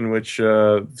in which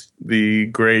the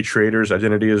gray trader's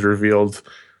identity is revealed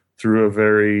through a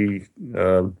very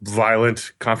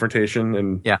violent confrontation,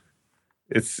 and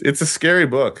it's a scary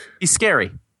book. He's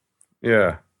scary.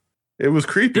 Yeah, it was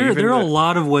creepy. There are a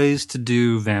lot of ways to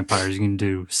do vampires. You can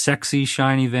do sexy,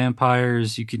 shiny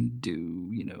vampires. You can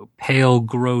do pale,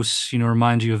 gross,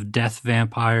 remind you of death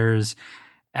vampires.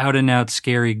 Out and out,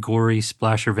 scary, gory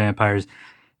splasher vampires.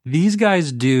 These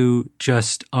guys do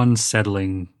just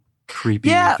unsettling, creepy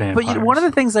vampires. But one of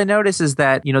the things I notice is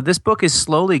that this book has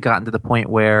slowly gotten to the point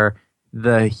where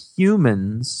the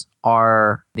humans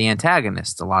are the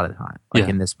antagonists a lot of the time.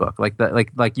 In this book,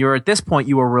 like you're at this point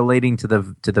you are relating to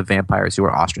the vampires who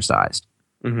are ostracized,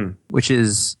 which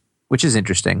is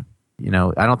interesting. I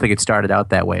don't think it started out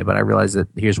that way, but I realize that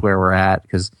here's where we're at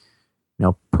because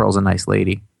Pearl's a nice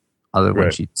lady. Other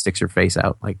when she sticks her face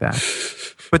out like that.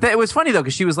 But it was funny, though,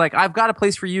 because she was like, I've got a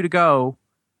place for you to go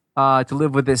to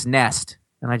live with this nest.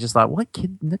 And I just thought, what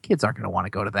kid? The kids aren't going to want to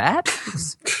go to that.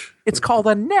 It's called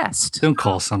a nest. Don't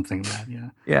call something that,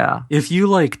 yeah. Yeah. If you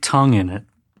like tongue in it,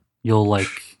 you'll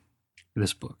like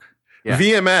this book. Yeah.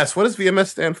 VMS. What does VMS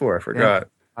stand for? I forgot.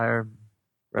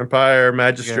 Vampire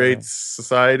Magistrates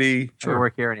Society. Don't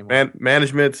work here anymore.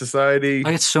 Management Society.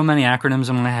 I get so many acronyms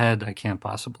in my head, I can't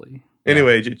possibly...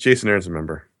 Anyway, Jason Aaron's a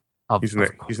member. He's in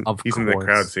the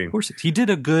crowd scene. Of course, he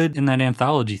did a good in that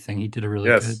anthology thing. He did a really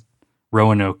good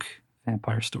Roanoke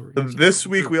vampire story. This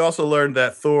week, we also learned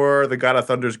that Thor, the God of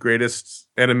Thunder's greatest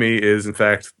enemy, is in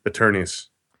fact attorneys.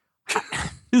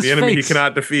 The enemy he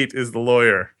cannot defeat is the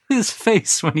lawyer. His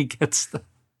face when he gets to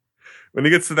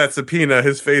that subpoena,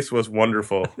 his face was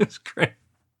wonderful. It was great.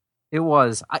 It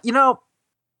was.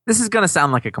 This is going to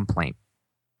sound like a complaint,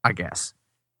 I guess,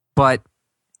 but.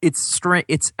 It's strange.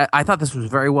 I thought this was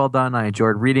very well done. I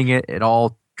enjoyed reading it. It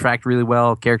all tracked really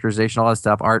well. Characterization, all that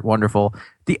stuff, art, wonderful.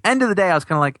 At the end of the day, I was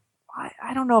kind of like,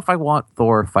 I don't know if I want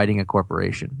Thor fighting a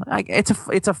corporation.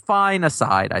 It's a fine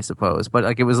aside, I suppose,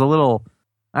 but it was a little.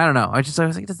 I don't know. I was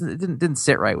like, it didn't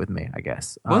sit right with me. I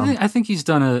guess. Well, I think he's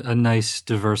done a nice,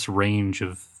 diverse range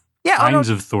of kinds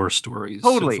of Thor stories.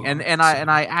 Totally, so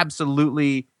I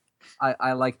absolutely.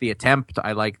 I like the attempt.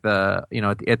 I like the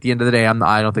at the end of the day,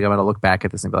 I don't think I'm going to look back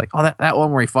at this and be like, oh, that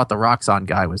one where he fought the Roxxon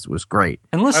guy was great.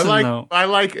 And listen, I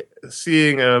like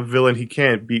seeing a villain he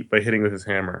can't beat by hitting with his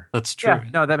hammer. That's true. Yeah,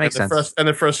 no, that makes sense. And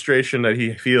the frustration that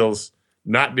he feels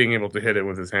not being able to hit it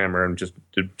with his hammer and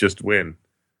just win.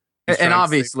 And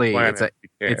obviously,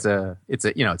 it's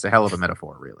a hell of a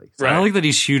metaphor, really. So. Right. I like that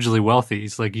he's hugely wealthy.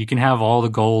 He's like, you can have all the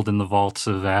gold in the vaults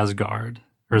of Asgard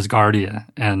or Asgardia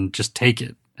and just take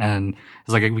it. And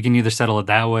it's like, we can either settle it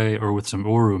that way or with some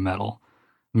Uru metal,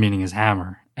 meaning his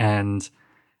hammer. And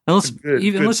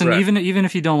Even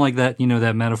if you don't like that,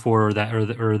 that metaphor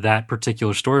or that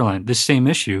particular storyline, this same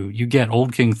issue, you get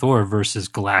Old King Thor versus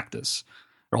Galactus,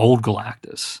 or Old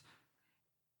Galactus.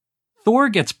 Thor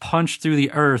gets punched through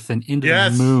the earth and into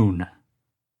the moon.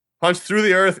 Punched through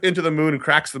the earth into the moon and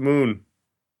cracks the moon.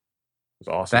 It was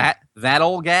awesome. That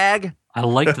old gag? I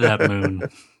liked that moon.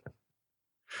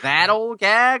 That old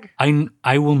gag?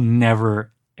 I will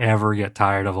never, ever get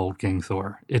tired of Old King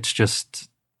Thor. It's just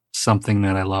something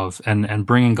that I love. And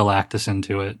bringing Galactus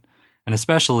into it, and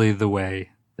especially the way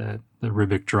that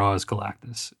Ribic draws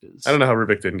Galactus is... I don't know how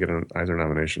Ribic didn't get an Eisner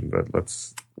nomination, but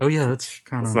let's... Oh, yeah, that's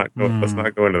kind of... Let's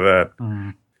not go into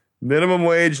that. Minimum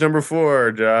wage number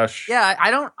 4, Josh. Yeah, I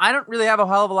don't really have a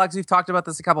hell of a lot because we've talked about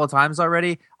this a couple of times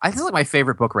already. I think it's like my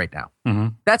favorite book right now. Mm-hmm.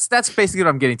 That's basically what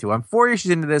I'm getting to. I'm 4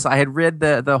 issues into this. I had read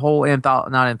the whole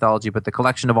not anthology, but the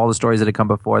collection of all the stories that had come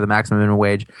before, the maximum minimum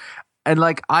wage. And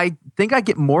like, I think I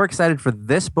get more excited for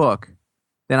this book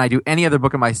than I do any other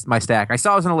book in my stack. I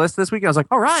saw it was on a list this week and I was like,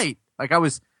 all right. Like I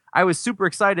was super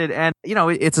excited, and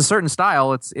it's a certain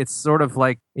style. It's sort of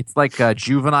like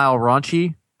juvenile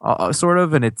raunchy. Sort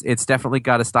of, and it's definitely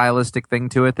got a stylistic thing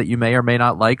to it that you may or may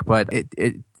not like, but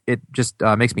it just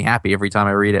makes me happy every time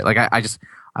I read it. Like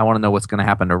I want to know what's going to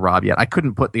happen to Rob yet. I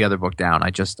couldn't put the other book down.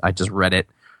 I just read it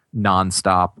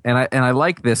nonstop, and I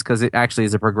like this because it actually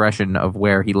is a progression of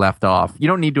where he left off. You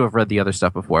don't need to have read the other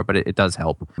stuff before, but it does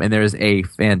help. And there is a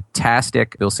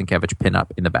fantastic Bill Sienkiewicz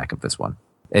pinup in the back of this one.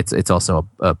 It's also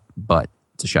a butt.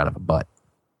 It's a shot of a butt.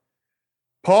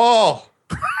 Paul.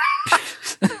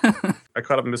 I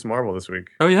caught up in Miss Marvel this week.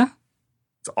 Oh, yeah?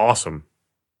 It's awesome.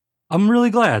 I'm really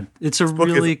glad. It's a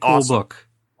really cool book.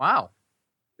 Wow.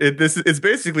 It's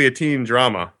basically a teen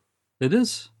drama. It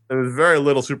is. And there's very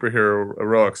little superhero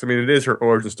heroics. I mean, it is her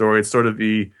origin story. It's sort of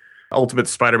the ultimate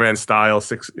Spider-Man style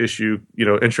 6-issue,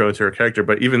 intro to her character.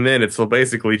 But even then, it's still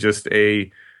basically just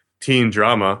a teen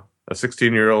drama. A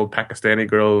 16-year-old Pakistani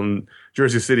girl in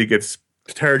Jersey City gets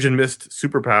Terrigen Mist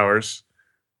superpowers.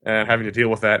 And having to deal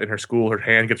with that in her school, her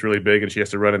hand gets really big, and she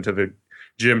has to run into the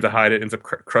gym to hide it. Ends up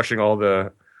crushing all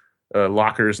the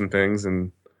lockers and things,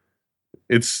 and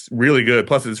it's really good.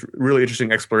 Plus, it's really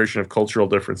interesting exploration of cultural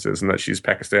differences, and that she's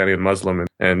Pakistani and Muslim,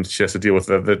 and she has to deal with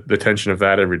the tension of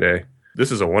that every day.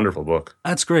 This is a wonderful book.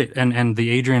 That's great, and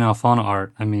the Adrian Alphona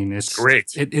art. I mean, it's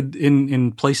great.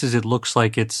 In places, it looks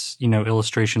like it's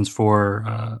illustrations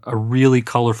for a really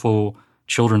colorful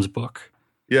children's book.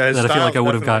 Yeah, that I feel like I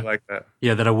would have got. Like that.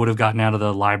 Yeah, that I would have gotten out of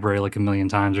the library like a million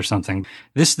times or something.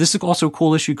 This is also a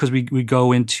cool issue because we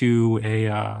go into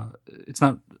a. It's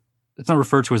not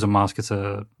referred to as a mosque. It's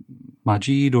a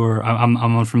masjid, or I'm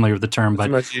unfamiliar with the term,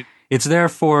 but it's there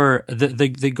for they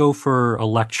go for a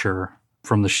lecture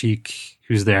from the sheikh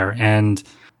who's there, and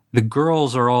the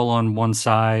girls are all on one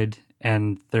side,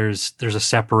 and there's a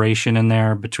separation in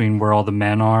there between where all the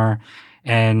men are,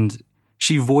 and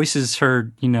she voices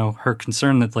her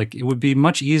concern that like it would be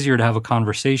much easier to have a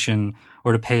conversation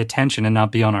or to pay attention and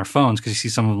not be on our phones, because you see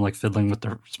some of them like fiddling with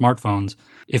their smartphones,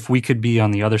 if we could be on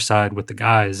the other side with the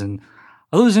guys. And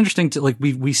although it was interesting to like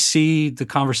we see the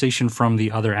conversation from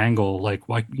the other angle, like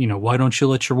why don't you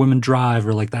let your women drive,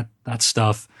 or like that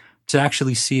stuff, to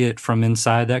actually see it from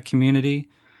inside that community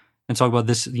and talk about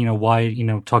this,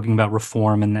 why talking about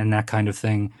reform and that kind of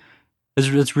thing.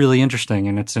 It's really interesting,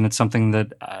 and it's something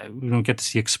that we don't get to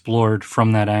see explored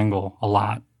from that angle a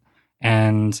lot.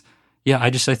 And yeah,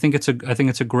 I think it's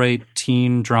a great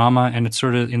teen drama, and it's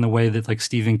sort of in the way that like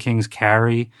Stephen King's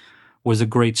Carrie was a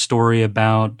great story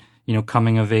about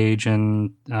coming of age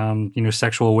and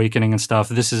sexual awakening and stuff.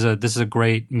 This is a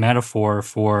great metaphor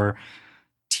for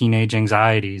teenage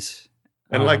anxieties.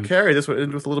 And like Carrie, this one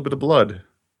ended with a little bit of blood.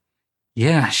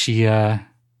 Yeah, she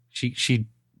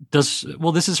does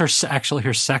well. This is her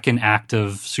second act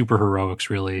of superheroics,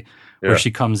 really, where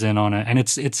she comes in on it, and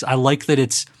it's. I like that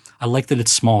it's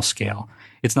small scale.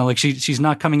 It's not like she's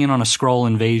not coming in on a Skrull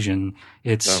invasion.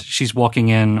 She's walking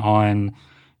in on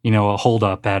a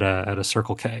holdup at a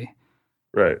Circle K.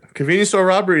 Right. Convenience store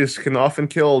robberies can often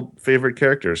kill favorite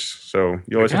characters, so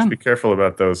you always have to be careful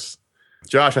about those.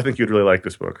 Josh, I think you'd really like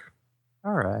this book.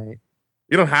 All right.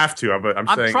 You don't have to, but I'm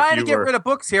saying trying to get rid of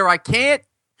books here. I can't.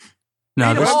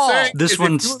 No, this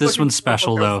one's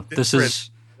special though. This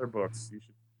is other books.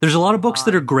 There's a lot of books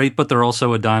that are great, but they're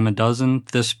also a dime a dozen.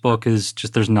 This book is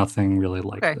just there's nothing really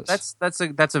like this.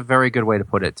 That's a very good way to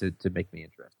put it to make me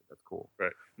interested. That's cool.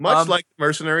 Right. Much like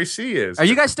Mercenary Sea is. Are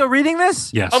you guys still reading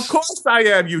this? Yes. Of course I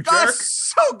am, you jerk.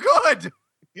 That's so good.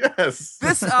 Yes.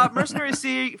 This Mercenary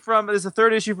Sea there's a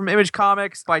third issue from Image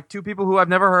Comics by two people who I've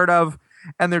never heard of,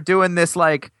 and they're doing this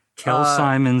like Kel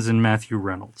Simons and Matthew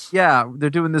Reynolds. Yeah, they're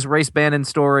doing this race Bannon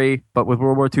story, but with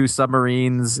World War II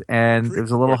submarines, and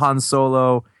there's a little Han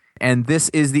Solo, and this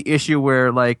is the issue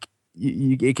where like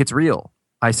it gets real,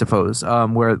 I suppose.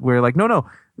 Where like no,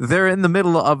 they're in the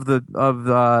middle of the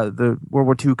World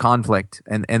War II conflict,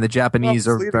 and the Japanese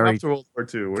are very up to World War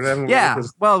II.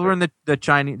 We're in the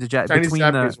Chinese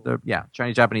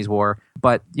Japanese War,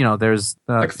 but there's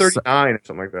like 39 or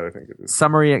something like that. I think it is.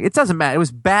 Summary. It doesn't matter. It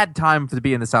was bad time to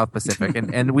be in the South Pacific,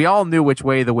 and we all knew which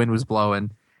way the wind was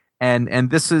blowing, and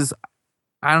this is.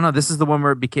 I don't know. This is the one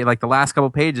where it became like the last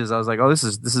couple pages. I was like, "Oh, this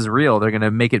is real. They're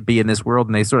gonna make it be in this world,"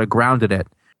 and they sort of grounded it.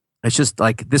 It's just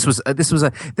like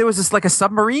there was this like a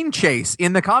submarine chase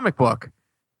in the comic book,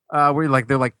 where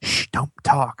they're like, "Shh, don't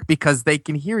talk," because they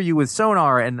can hear you with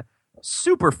sonar, and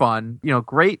super fun.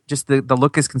 Great. Just the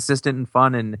look is consistent and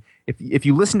fun. And if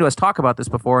you listen to us talk about this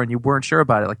before and you weren't sure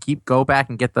about it, like go back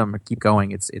and get them or keep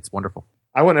going. It's wonderful.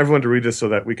 I want everyone to read this so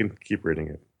that we can keep reading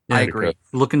it. Yeah, I agree.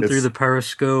 Looking through the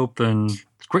periscope and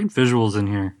it's great visuals in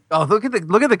here. Oh, look at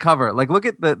the cover. Like look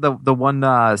at the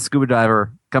one scuba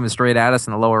diver coming straight at us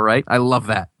in the lower right. I love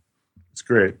that. It's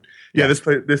great. Yeah, this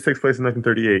takes place in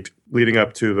 1938, leading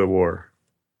up to the war.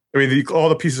 I mean, all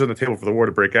the pieces on the table for the war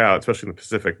to break out, especially in the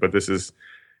Pacific. But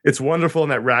it's wonderful in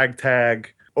that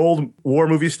ragtag old war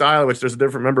movie style, in which there's a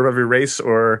different member of every race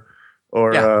or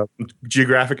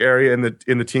geographic area in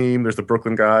the team. There's the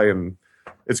Brooklyn guy, and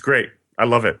it's great. I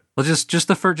love it. Well, just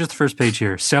the first page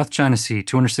here. South China Sea,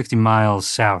 260 miles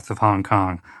south of Hong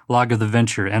Kong. Log of the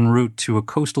venture en route to a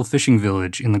coastal fishing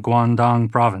village in the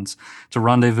Guangdong province to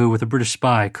rendezvous with a British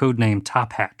spy, codenamed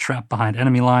Top Hat, trapped behind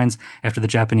enemy lines after the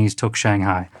Japanese took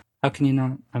Shanghai. How can you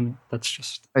not? I mean, that's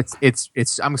just...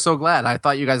 It's. I'm so glad. I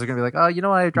thought you guys were going to be like, oh,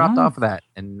 I dropped off of that.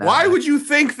 And why would you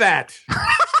think that?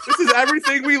 This is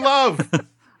everything we love.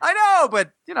 I know,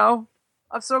 but, I'm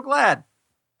so glad.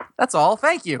 That's all.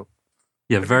 Thank you.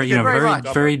 Yeah, very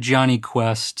Johnny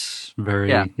Quest.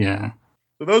 Yeah.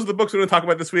 So those are the books we're going to talk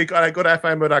about this week. All right, go to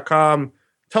iFanboy.com.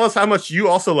 Tell us how much you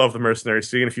also love the mercenary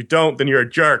scene. If you don't, then you're a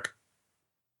jerk.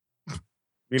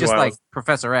 Just like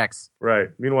Professor X. Right.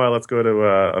 Meanwhile, let's go to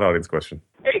an audience question.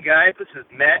 Hey, guys. This is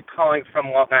Matt calling from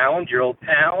Long Island, your old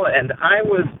pal. And I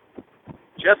was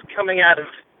just coming out of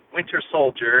Winter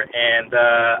Soldier, and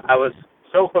I was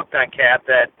so hooked on Cap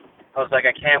that I was like,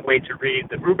 I can't wait to read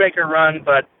the Brubaker run,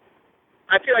 but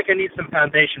I feel like I need some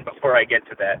foundation before I get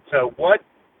to that. So what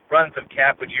runs of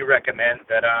Cap would you recommend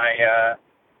that I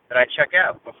check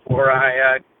out before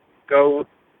I go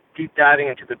deep diving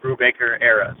into the Brubaker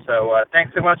era? So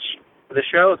thanks so much for the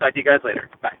show. Talk to you guys later.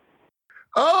 Bye.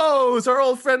 Oh, it's our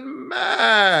old friend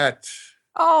Matt.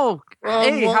 Oh,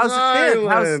 hey, how's it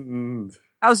been?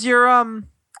 How's your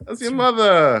How's your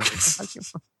mother?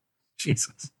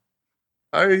 Jesus.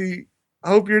 I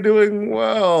hope you're doing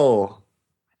well.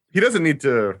 He doesn't need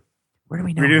to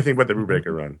read anything but the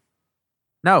Brubaker run.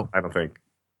 No. I don't think.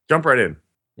 Jump right in.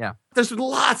 Yeah. There's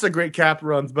lots of great Cap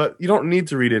runs, but you don't need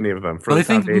to read any of them. But I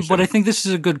think this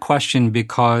is a good question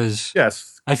because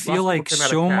I feel like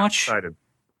so much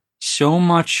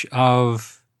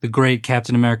of the great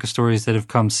Captain America stories that have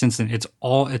come since then, it's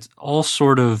all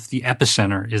sort of the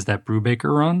epicenter is that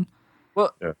Brubaker run.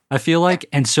 Well, yeah. I feel like,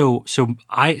 and so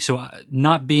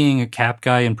not being a Cap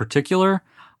guy in particular,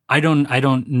 I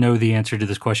don't know the answer to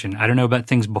this question. I don't know about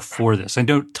things before this. I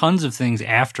know tons of things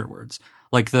afterwards,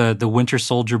 like the Winter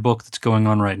Soldier book that's going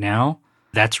on right now.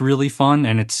 That's really fun,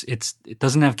 and it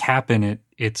doesn't have Cap in it.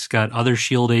 It's got other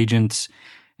SHIELD agents,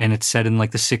 and it's set in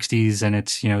like the 60s, and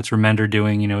it's Remender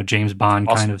doing a James Bond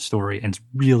kind of story, and it's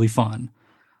really fun.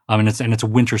 And it's a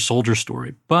Winter Soldier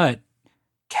story, but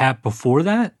Cap before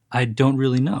that, I don't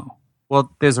really know.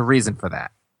 Well, there's a reason for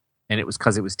that. And it was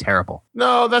because it was terrible.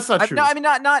 No, that's not true. No, I mean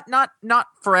not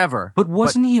forever. But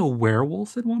wasn't he a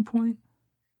werewolf at one point?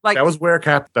 Like that was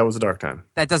Cap. That was a dark time.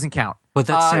 That doesn't count. But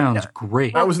that sounds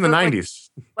great. That was in the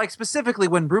 90s. Like specifically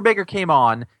when Brubaker came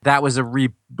on, that was a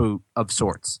reboot of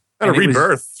sorts. And a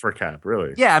rebirth for Cap,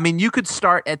 really. Yeah, I mean, you could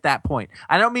start at that point.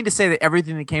 I don't mean to say that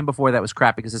everything that came before that was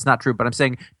crap because it's not true, but I'm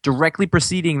saying directly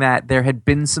preceding that, there had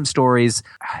been some stories.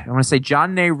 I want to say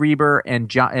John Nay Reber and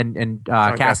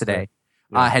Cassaday.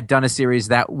 Had done a series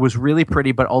that was really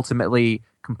pretty, but ultimately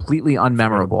completely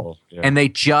unmemorable. Yeah. And they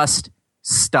just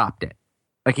stopped it.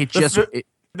 Like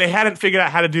they hadn't figured out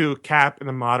how to do Cap in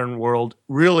the modern world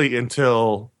really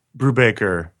until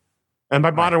Brubaker. And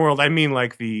by modern world, I mean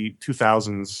like the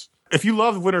 2000s. If you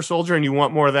love Winter Soldier and you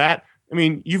want more of that, I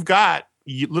mean, you've got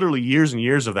literally years and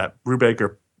years of that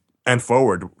Brubaker and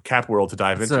forward Cap world to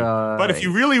dive into. But if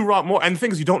you really want more, and the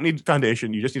thing is, you don't need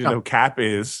foundation. You just need to know who Cap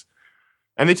is.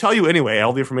 And they tell you anyway,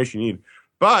 all the information you need.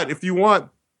 But if you want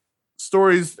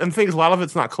stories and things. A lot of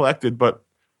it's not collected, but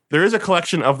there is a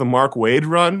collection of the Mark Waid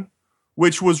run,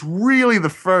 which was really the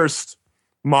first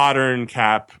modern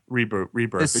Cap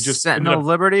rebirth. It just Sentinel of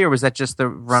Liberty, or was that just the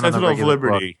run Sentinel on the of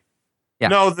Liberty? Book? Yeah.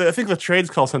 No, I think the trade's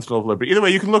called Sentinel of Liberty. Either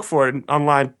way, you can look for it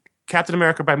online. Captain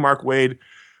America by Mark Waid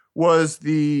was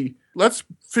the. Let's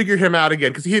figure him out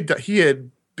again, because he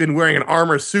had been wearing an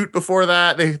armor suit before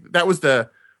that. That was the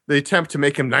attempt to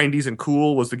make him 90s and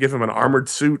cool, was to give him an armored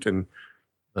suit, and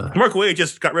Mark Waid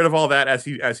just got rid of all that as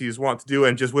he's wont to do,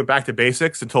 and just went back to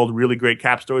basics and told really great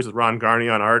Cap stories with Ron Garney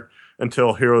on art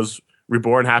until Heroes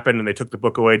Reborn happened, and they took the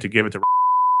book away to give it to.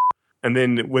 And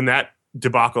then when that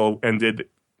debacle ended,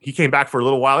 he came back for a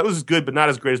little while. It was good, but not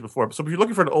as great as before. So if you're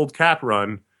looking for an old Cap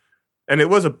run, and it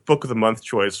was a book of the month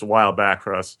choice a while back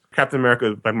for us, Captain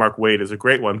America by Mark Waid is a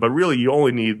great one. But really, you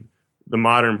only need the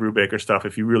modern Brubaker stuff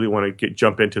if you really want to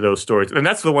jump into those stories. And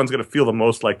that's the one's going to feel the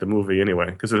most like the movie anyway,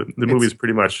 because the movie is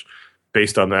pretty much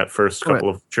based on that first couple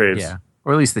of trades. Yeah,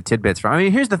 or at least the tidbits from. I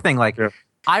mean, here's the thing, like. Yeah.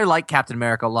 I like Captain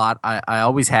America a lot. I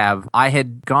always have. I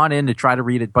had gone in to try to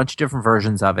read a bunch of different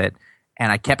versions of it,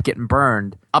 and I kept getting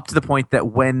burned up to the point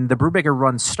that when the Brubaker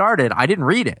run started, I didn't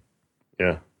read it.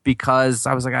 Yeah. Because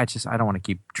I was like, I don't want to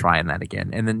keep trying that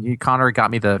again. And then Connor got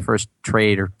me the first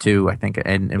trade or two, I think,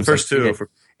 and the first two.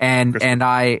 And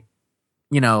I,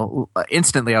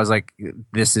 instantly I was like,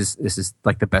 this is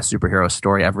like the best superhero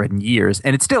story I've read in years,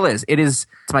 and it still is. It's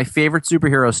my favorite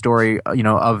superhero story,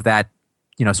 of that.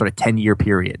 Sort of 10-year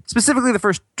period, specifically the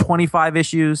first 25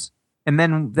 issues. And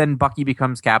then Bucky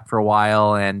becomes Cap for a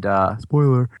while. And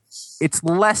spoiler, it's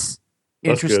less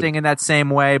interesting in that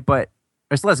same way, but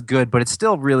it's less good, but it's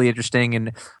still really interesting.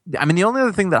 And I mean, the only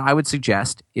other thing that I would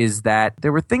suggest is that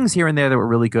there were things here and there that were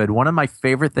really good. One of my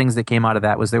favorite things that came out of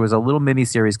that was there was a little mini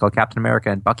series called Captain America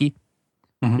and Bucky.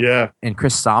 Mm-hmm. Yeah. And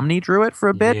Chris Samnee drew it for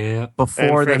a bit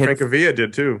before and Frank Avila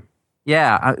did too.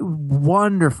 Yeah.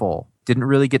 Wonderful. Didn't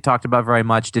really get talked about very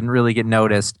much. Didn't really get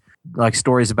noticed. Like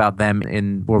stories about them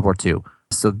in World War II.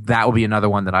 So that will be another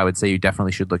one that I would say you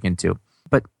definitely should look into.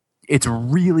 But it's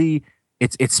really,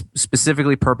 it's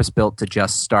specifically purpose built to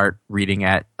just start reading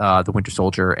at the Winter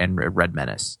Soldier and Red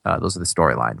Menace. Those are the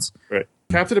storylines. Right.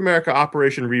 Captain America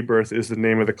Operation Rebirth is the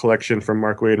name of the collection from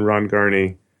Mark Waid and Ron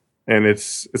Garney, and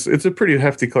it's a pretty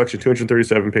hefty collection,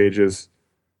 237 pages.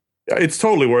 It's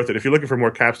totally worth it if you're looking for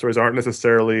more Cap stories. Aren't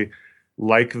necessarily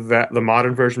like that, the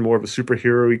modern version, more of a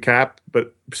superhero-y Cap,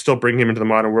 but still bring him into the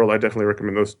modern world. I definitely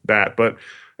recommend that. But,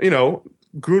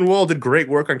 Grunwald did great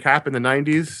work on Cap in the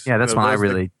 90s. Yeah, that's when I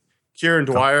really... Kieran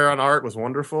Dwyer on art was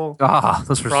wonderful.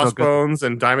 Those were Crossbones so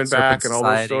good. And Diamondback and all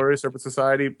those stories, Serpent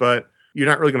Society. But you're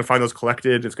not really going to find those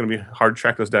collected. It's going to be hard to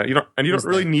track those down. You don't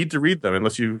really need to read them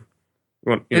unless you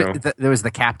want, There was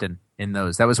the Captain in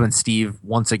those. That was when Steve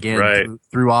once again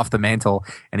threw off the mantle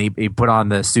and he put on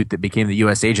the suit that became the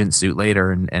U.S. Agent suit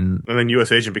later. And then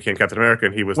U.S. Agent became Captain America,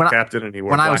 and he was the Captain, and he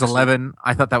wore When I was 11,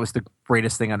 I thought that was the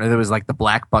greatest thing. I know there was like the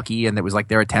Black Bucky, and there was like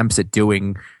their attempts at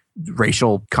doing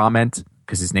racial comment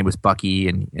because his name was Bucky,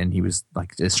 and he was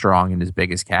like as strong and as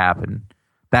big as Cap, and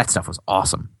that stuff was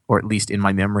awesome. Or at least in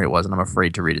my memory it was, and I'm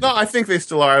afraid to read it. No, I think they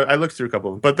still are. I looked through a couple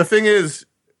of them. But the thing is,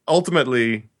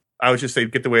 ultimately, I would just say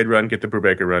get the Waid run, get the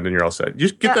Brubaker run, and you're all set.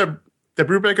 Just get the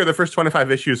Brubaker, the first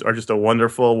 25 issues are just a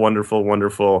wonderful, wonderful,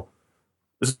 wonderful.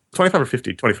 Is it 25 or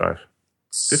 50? 25.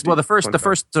 50? Well, the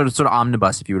first sort of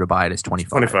omnibus, if you were to buy it, is 25.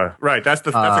 25, right? That's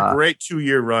a great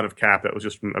 2-year run of Cap. That was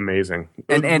just amazing.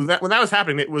 And when that was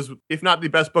happening, it was, if not the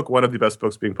best book, one of the best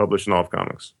books being published in all of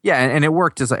comics. Yeah, and it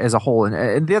worked as a whole.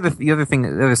 And the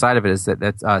other side of it is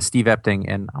that Steve Epting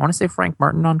and I want to say Frank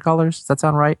Martin on colors. Does that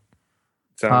sound right?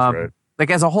 Sounds right. Like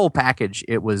as a whole package,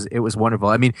 it was wonderful.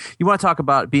 I mean, you want to talk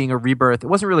about being a rebirth. It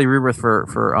wasn't really a rebirth for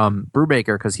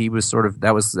Brubaker because he was sort of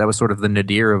that was sort of the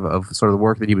nadir of sort of the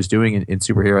work that he was doing in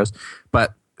superheroes.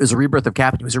 But it was a rebirth of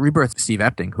Captain. It was a rebirth of Steve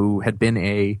Epting, who had been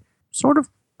a sort of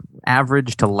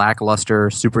average to lackluster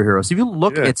superhero. So if you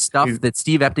look at stuff that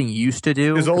Steve Epting used to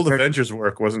do, his old Avengers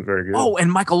work wasn't very good. Oh,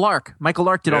 and Michael Lark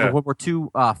did all the World War II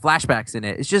flashbacks in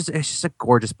it. It's just a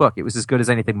gorgeous book. It was as good as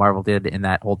anything Marvel did in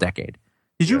that whole decade.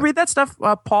 Did you read that stuff,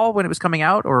 Paul, when it was coming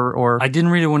out, or I didn't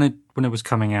read it when it was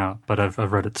coming out, but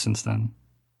I've read it since then.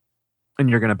 And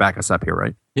you're going to back us up here,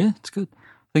 right? Yeah, it's good.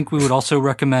 I think we would also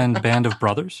recommend Band of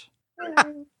Brothers.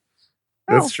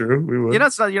 That's true. We would.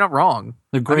 You're not wrong.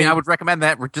 I mean, I would recommend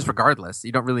that just regardless.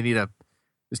 You don't really need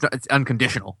it's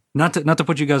unconditional. Not to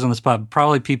put you guys on the spot.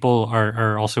 Probably people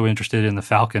are also interested in the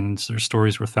Falcons. There's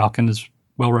stories where Falcon is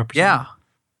well represented.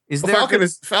 Yeah,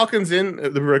 Falcon's in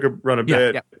the run a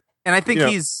bit. Yeah. And I think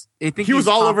he was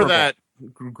all over that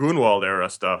Grunwald era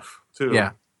stuff too.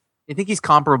 Yeah, I think he's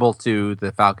comparable to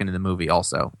the Falcon in the movie,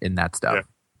 also in that stuff.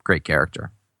 great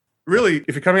character. Really,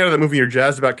 if you're coming out of that movie, you're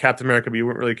jazzed about Captain America, but you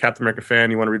weren't really a Captain America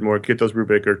fan, you want to read more, get those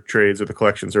Brubaker trades or the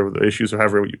collections or the issues or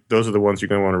however, those are the ones you're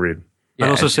going to want to read. I'd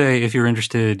also say if you're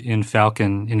interested in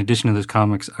Falcon, in addition to those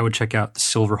comics, I would check out the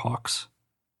Silverhawks.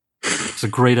 It's a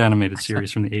great animated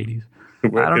series from the 80s.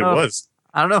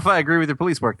 I don't know if I agree with your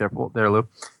police work there, Lou.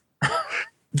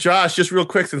 Josh, just real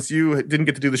quick, since you didn't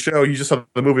get to do the show, you just saw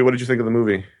the movie. What did you think of the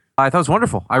movie? I thought it was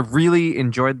wonderful. I really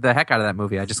enjoyed the heck out of that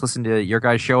movie. I just listened to your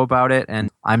guys' show about it, and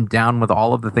I'm down with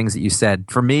all of the things that you said.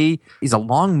 For me, it's a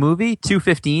long movie,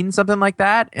 2:15, something like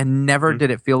that, and never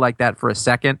did it feel like that for a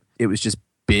second. It was just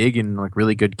big and like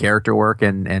really good character work,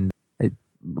 and it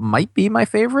might be my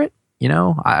favorite. You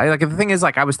know, I like the thing is,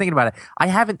 like, I was thinking about it. I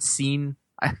haven't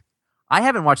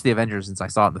watched the Avengers since I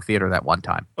saw it in the theater that one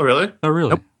time. Oh, really? Oh, really?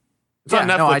 Nope. It's on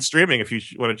Netflix streaming if you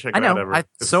want to check it out ever.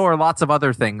 So are lots of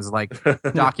other things like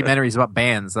documentaries about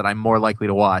bands that I'm more likely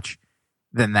to watch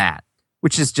than that,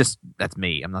 which is just, that's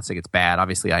me. I'm not saying it's bad.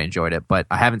 Obviously, I enjoyed it, but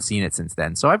I haven't seen it since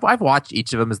then. So I've watched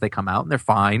each of them as they come out, and they're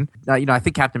fine. You know, I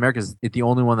think Captain America is the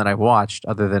only one that I've watched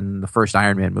other than the first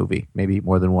Iron Man movie, maybe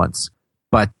more than once.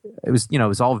 But it was, you know, it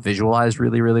was all visualized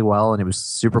really, really well, and it was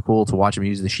super cool to watch him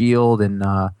use the shield, and you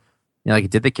know, like,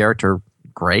 it did the character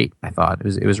great. I thought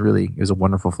it was a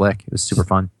wonderful flick. It was super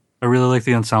fun. I really like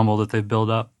the ensemble that they've built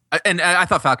up. And I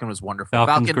thought Falcon was wonderful.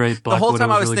 Falcon's great. The whole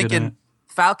time I was really thinking,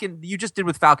 Falcon, you just did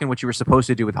with Falcon what you were supposed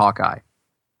to do with Hawkeye.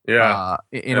 Yeah.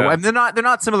 In a way. I mean, they're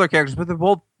not similar characters, but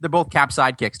they're both Cap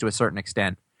sidekicks to a certain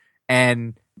extent.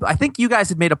 And I think you guys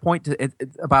had made a point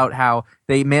about how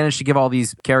they managed to give all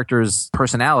these characters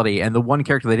personality, and the one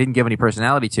character they didn't give any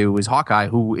personality to was Hawkeye,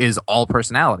 who is all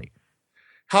personality.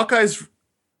 Hawkeye's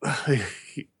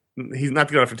he's not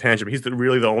to get off a tangent, but he's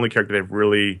really the only character they've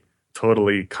really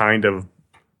totally kind of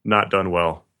not done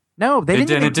well. No, they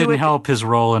didn't. It didn't help his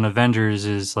role in Avengers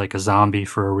is like a zombie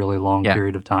for a really long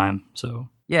period of time. So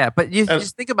yeah, but you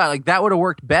just think about it, like, that would have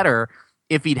worked better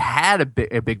if he'd had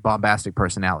a big bombastic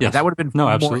personality. Yes. That would have been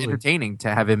more entertaining to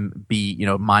have him be, you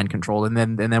know, mind controlled,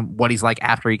 and then what he's like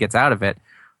after he gets out of it.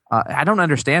 I don't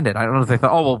understand it. I don't know if they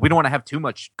thought, oh, well, we don't want to have too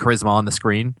much charisma on the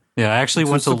screen. Yeah, I actually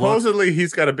went to look. Supposedly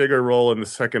he's got a bigger role in the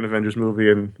second Avengers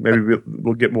movie, and maybe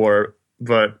we'll get more,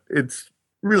 but it's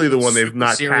really the one they've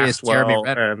not cast well.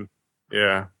 And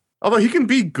yeah, although he can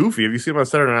be goofy. If you see him on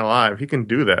Saturday Night Live, he can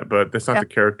do that, but that's not the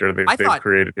character they've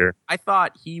created here. I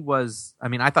thought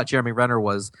Jeremy Renner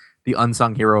was the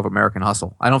unsung hero of American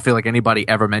Hustle. I don't feel like anybody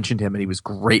ever mentioned him, and he was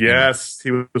great. Yes, he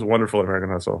was wonderful in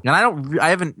American Hustle. And I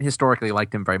haven't historically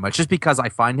liked him very much, just because I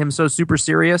find him so super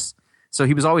serious. So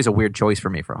he was always a weird choice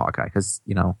for me for Hawkeye, because,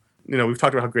 you know, we've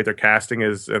talked about how great their casting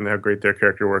is and how great their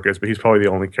character work is, but he's probably the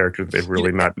only character that they've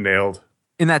really not nailed.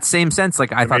 In that same sense,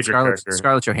 like, I thought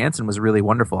Scarlett Johansson was really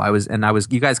wonderful.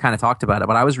 You guys kind of talked about it,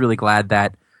 but I was really glad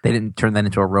that they didn't turn that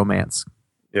into a romance.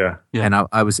 Yeah. And I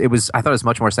thought it was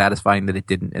much more satisfying that it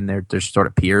didn't, and they're sort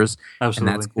of peers.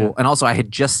 Absolutely. And that's cool. Yeah. And also, I had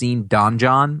just seen Don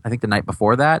John, I think the night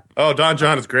before that. Oh, Don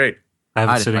John is great. I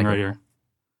have it sitting right here.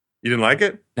 You didn't like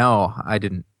it? No, I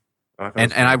didn't.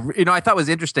 I thought was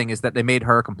interesting is that they made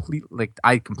her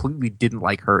I completely didn't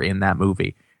like her in that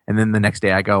movie. And then the next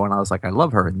day I go and I was like, I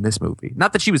love her in this movie.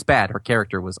 Not that she was bad. Her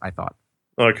character was, I thought.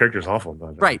 Oh, her character's awful.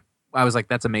 Right. I was like,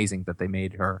 that's amazing that they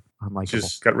made her unlikable.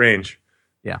 She's got range.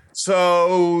 Yeah.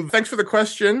 So thanks for the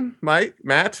question, Mike,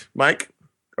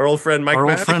 our old friend Mike.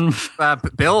 Old friend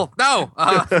Bill. No,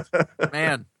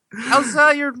 man. How's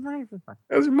your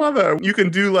mother? You can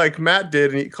do like Matt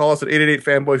did and call us at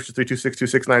 888-FANBOY, which is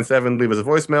 326-2697. Leave us a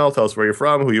voicemail. Tell us where you're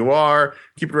from, who you are.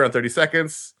 Keep it around 30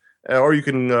 seconds. Or you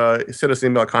can send us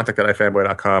an email,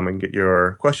 contact@ifanboy.com, and get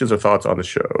your questions or thoughts on the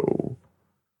show.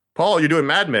 Paul, you're doing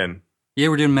Mad Men. Yeah,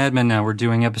 we're doing Mad Men now. We're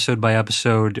doing episode by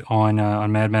episode on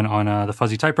Mad Men on the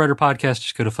Fuzzy Typewriter podcast.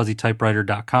 Just go to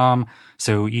fuzzytypewriter.com.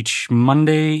 So each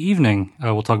Monday evening,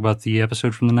 we'll talk about the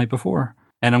episode from the night before.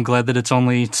 And I'm glad that it's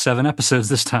only 7 episodes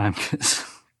this time.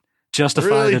 Justified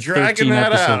really at 13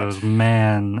 episodes. Out.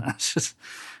 Man.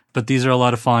 But these are a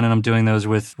lot of fun, and I'm doing those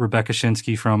with Rebecca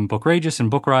Shinsky from Bookrageous and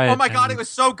Book Riot. Oh my God, it was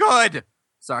so good!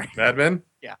 Sorry. Mad Men?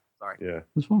 Yeah, sorry. Yeah. It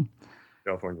was fun.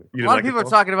 California. A lot of people are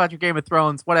talking about your Game of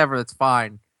Thrones. Whatever, that's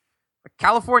fine.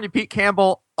 California Pete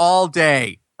Campbell all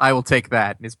day. I will take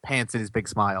that. And his pants and his big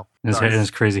smile. And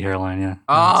his crazy hairline, yeah.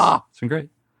 Ah! It's been great.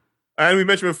 And we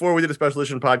mentioned before, we did a special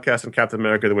edition podcast on Captain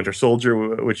America, The Winter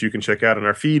Soldier, which you can check out on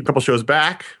our feed. A couple shows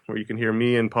back, where you can hear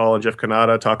me and Paul and Jeff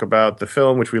Kanata talk about the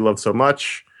film, which we loved so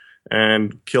much,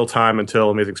 and kill time until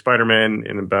Amazing Spider-Man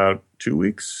in about 2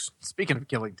 weeks. Speaking of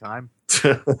killing time.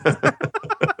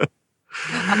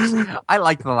 I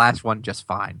liked the last one just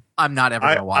fine. I'm not ever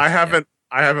going to watch it.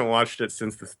 I haven't watched it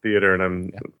since the theater, and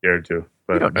I'm scared to.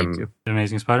 You don't need to.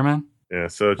 Amazing Spider-Man? Yeah,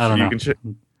 so I don't know.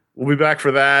 We'll be back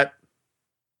for that.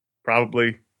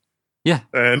 Probably. Yeah.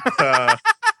 And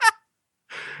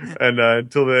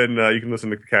until then, you can listen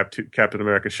to the Captain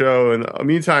America show. In the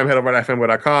meantime, head over to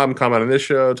iFanboy.com, comment on this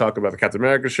show, talk about the Captain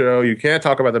America show. You can't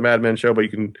talk about the Mad Men show, but you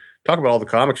can talk about all the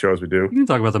comic shows we do. You can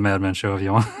talk about the Mad Men show if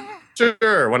you want.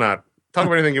 Sure, why not? Talk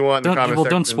about anything you want in the comments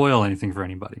section. Don't spoil anything for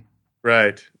anybody.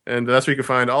 Right. And that's where you can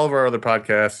find all of our other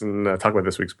podcasts and talk about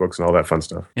this week's books and all that fun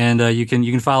stuff. And you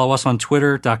can follow us on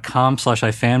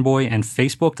twitter.com/iFanboy and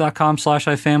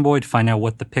facebook.com/iFanboy to find out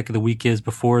what the pick of the week is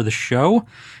before the show.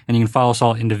 And you can follow us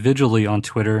all individually on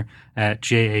Twitter at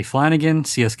J.A. Flanagan,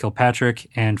 C.S. Kilpatrick,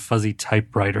 and Fuzzy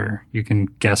Typewriter. You can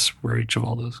guess where each of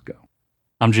all those go.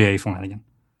 I'm J.A. Flanagan.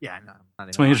 Yeah, no.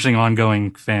 It's my interesting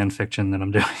ongoing fan fiction that I'm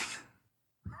doing.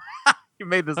 You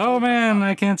made this. Oh, man,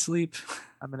 I can't sleep.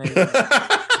 I'm an alien.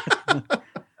 That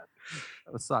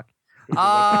would suck.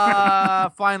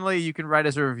 Finally, you can write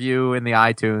us a review in the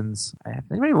iTunes. Have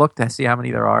anybody looked to see how many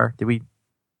there are? Did we?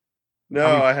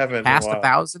 No, I haven't. Past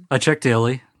 1,000? I check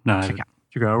daily. No, check out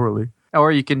hourly.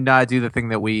 Or you can do the thing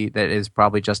that is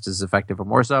probably just as effective or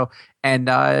more so, and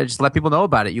just let people know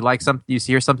about it. You like something, you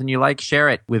hear something you like, share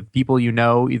it with people you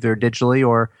know, either digitally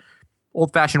or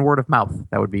old-fashioned word of mouth.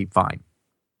 That would be fine.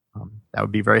 That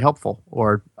would be very helpful.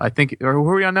 Or who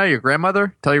are we on now? Your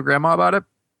grandmother? Tell your grandma about it?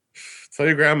 Tell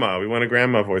your grandma. We want a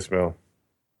grandma voicemail.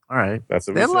 All right. That's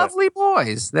what They're lovely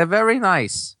boys. They're very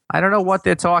nice. I don't know what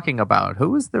they're talking about.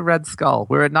 Who is the Red Skull?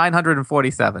 We're at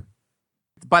 947.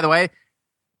 By the way,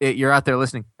 you're out there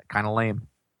listening. Kind of lame.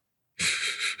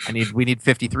 We need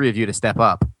 53 of you to step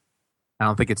up. I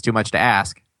don't think it's too much to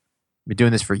ask. I've been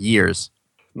doing this for years.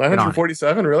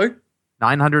 947, really?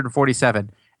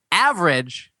 947.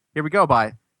 Average. Here we go,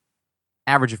 by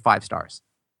average of 5 stars.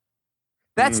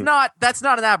 That's not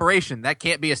an aberration. That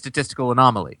can't be a statistical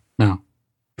anomaly. No.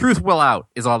 Truth will out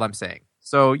is all I'm saying.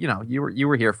 So, you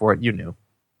were here for it. You knew.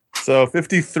 So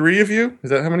 53 of you? Is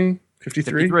that how many?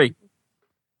 53? 53.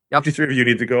 Yep. 53 of you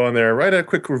need to go on there. Write a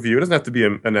quick review. It doesn't have to be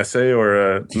an essay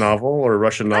or a novel or a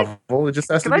Russian novel. It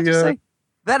just has to be say,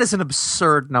 that is an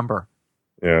absurd number.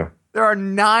 Yeah. There are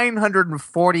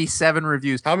 947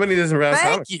 reviews. How many does it have?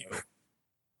 Thank you.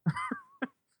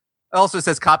 It also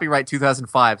says copyright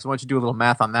 2005, so why don't you do a little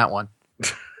math on that one?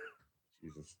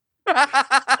 Jesus. All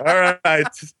right.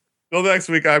 Till next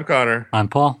week, I'm Connor. I'm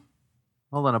Paul.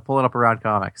 Hold on, I'm pulling up Around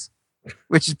Comics.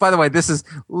 Which is, by the way, this is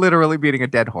literally beating a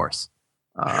dead horse.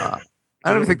 I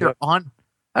don't even think they're on.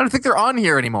 I don't think they're on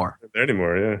here anymore. Not there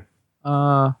anymore,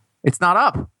 yeah. It's not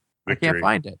up. Victory. I can't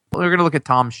find it. We're going to look at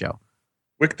Tom's show.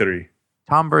 Victory.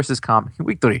 Tom versus Comics.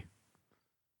 Victory.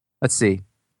 Let's see.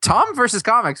 Tom versus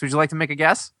Comics. Would you like to make a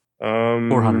guess?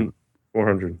 400.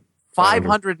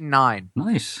 509.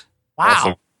 Nice. Wow.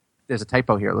 Awesome. There's a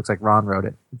typo here. It looks like Ron wrote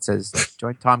it. It says,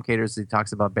 join Tom Caters. He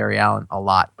talks about Barry Allen a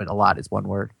lot, but a lot is one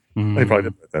word. He probably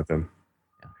did that then.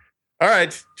 Yeah. All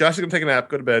right. Josh is going to take a nap.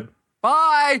 Go to bed.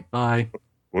 Bye. Bye.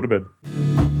 Go to bed.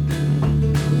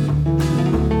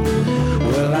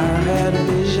 Well, I've had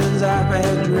visions, I've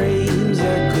had dreams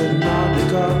that could not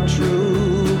become true.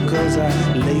 Cause I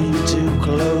lay too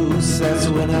close, that's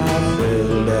when I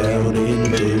fell down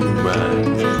into my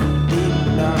deep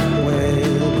dark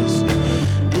wells.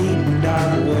 Deep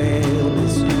dark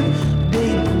wells.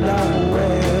 Deep dark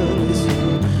wells.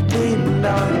 Deep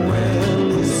dark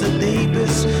well is the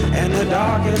deepest and the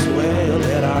darkest well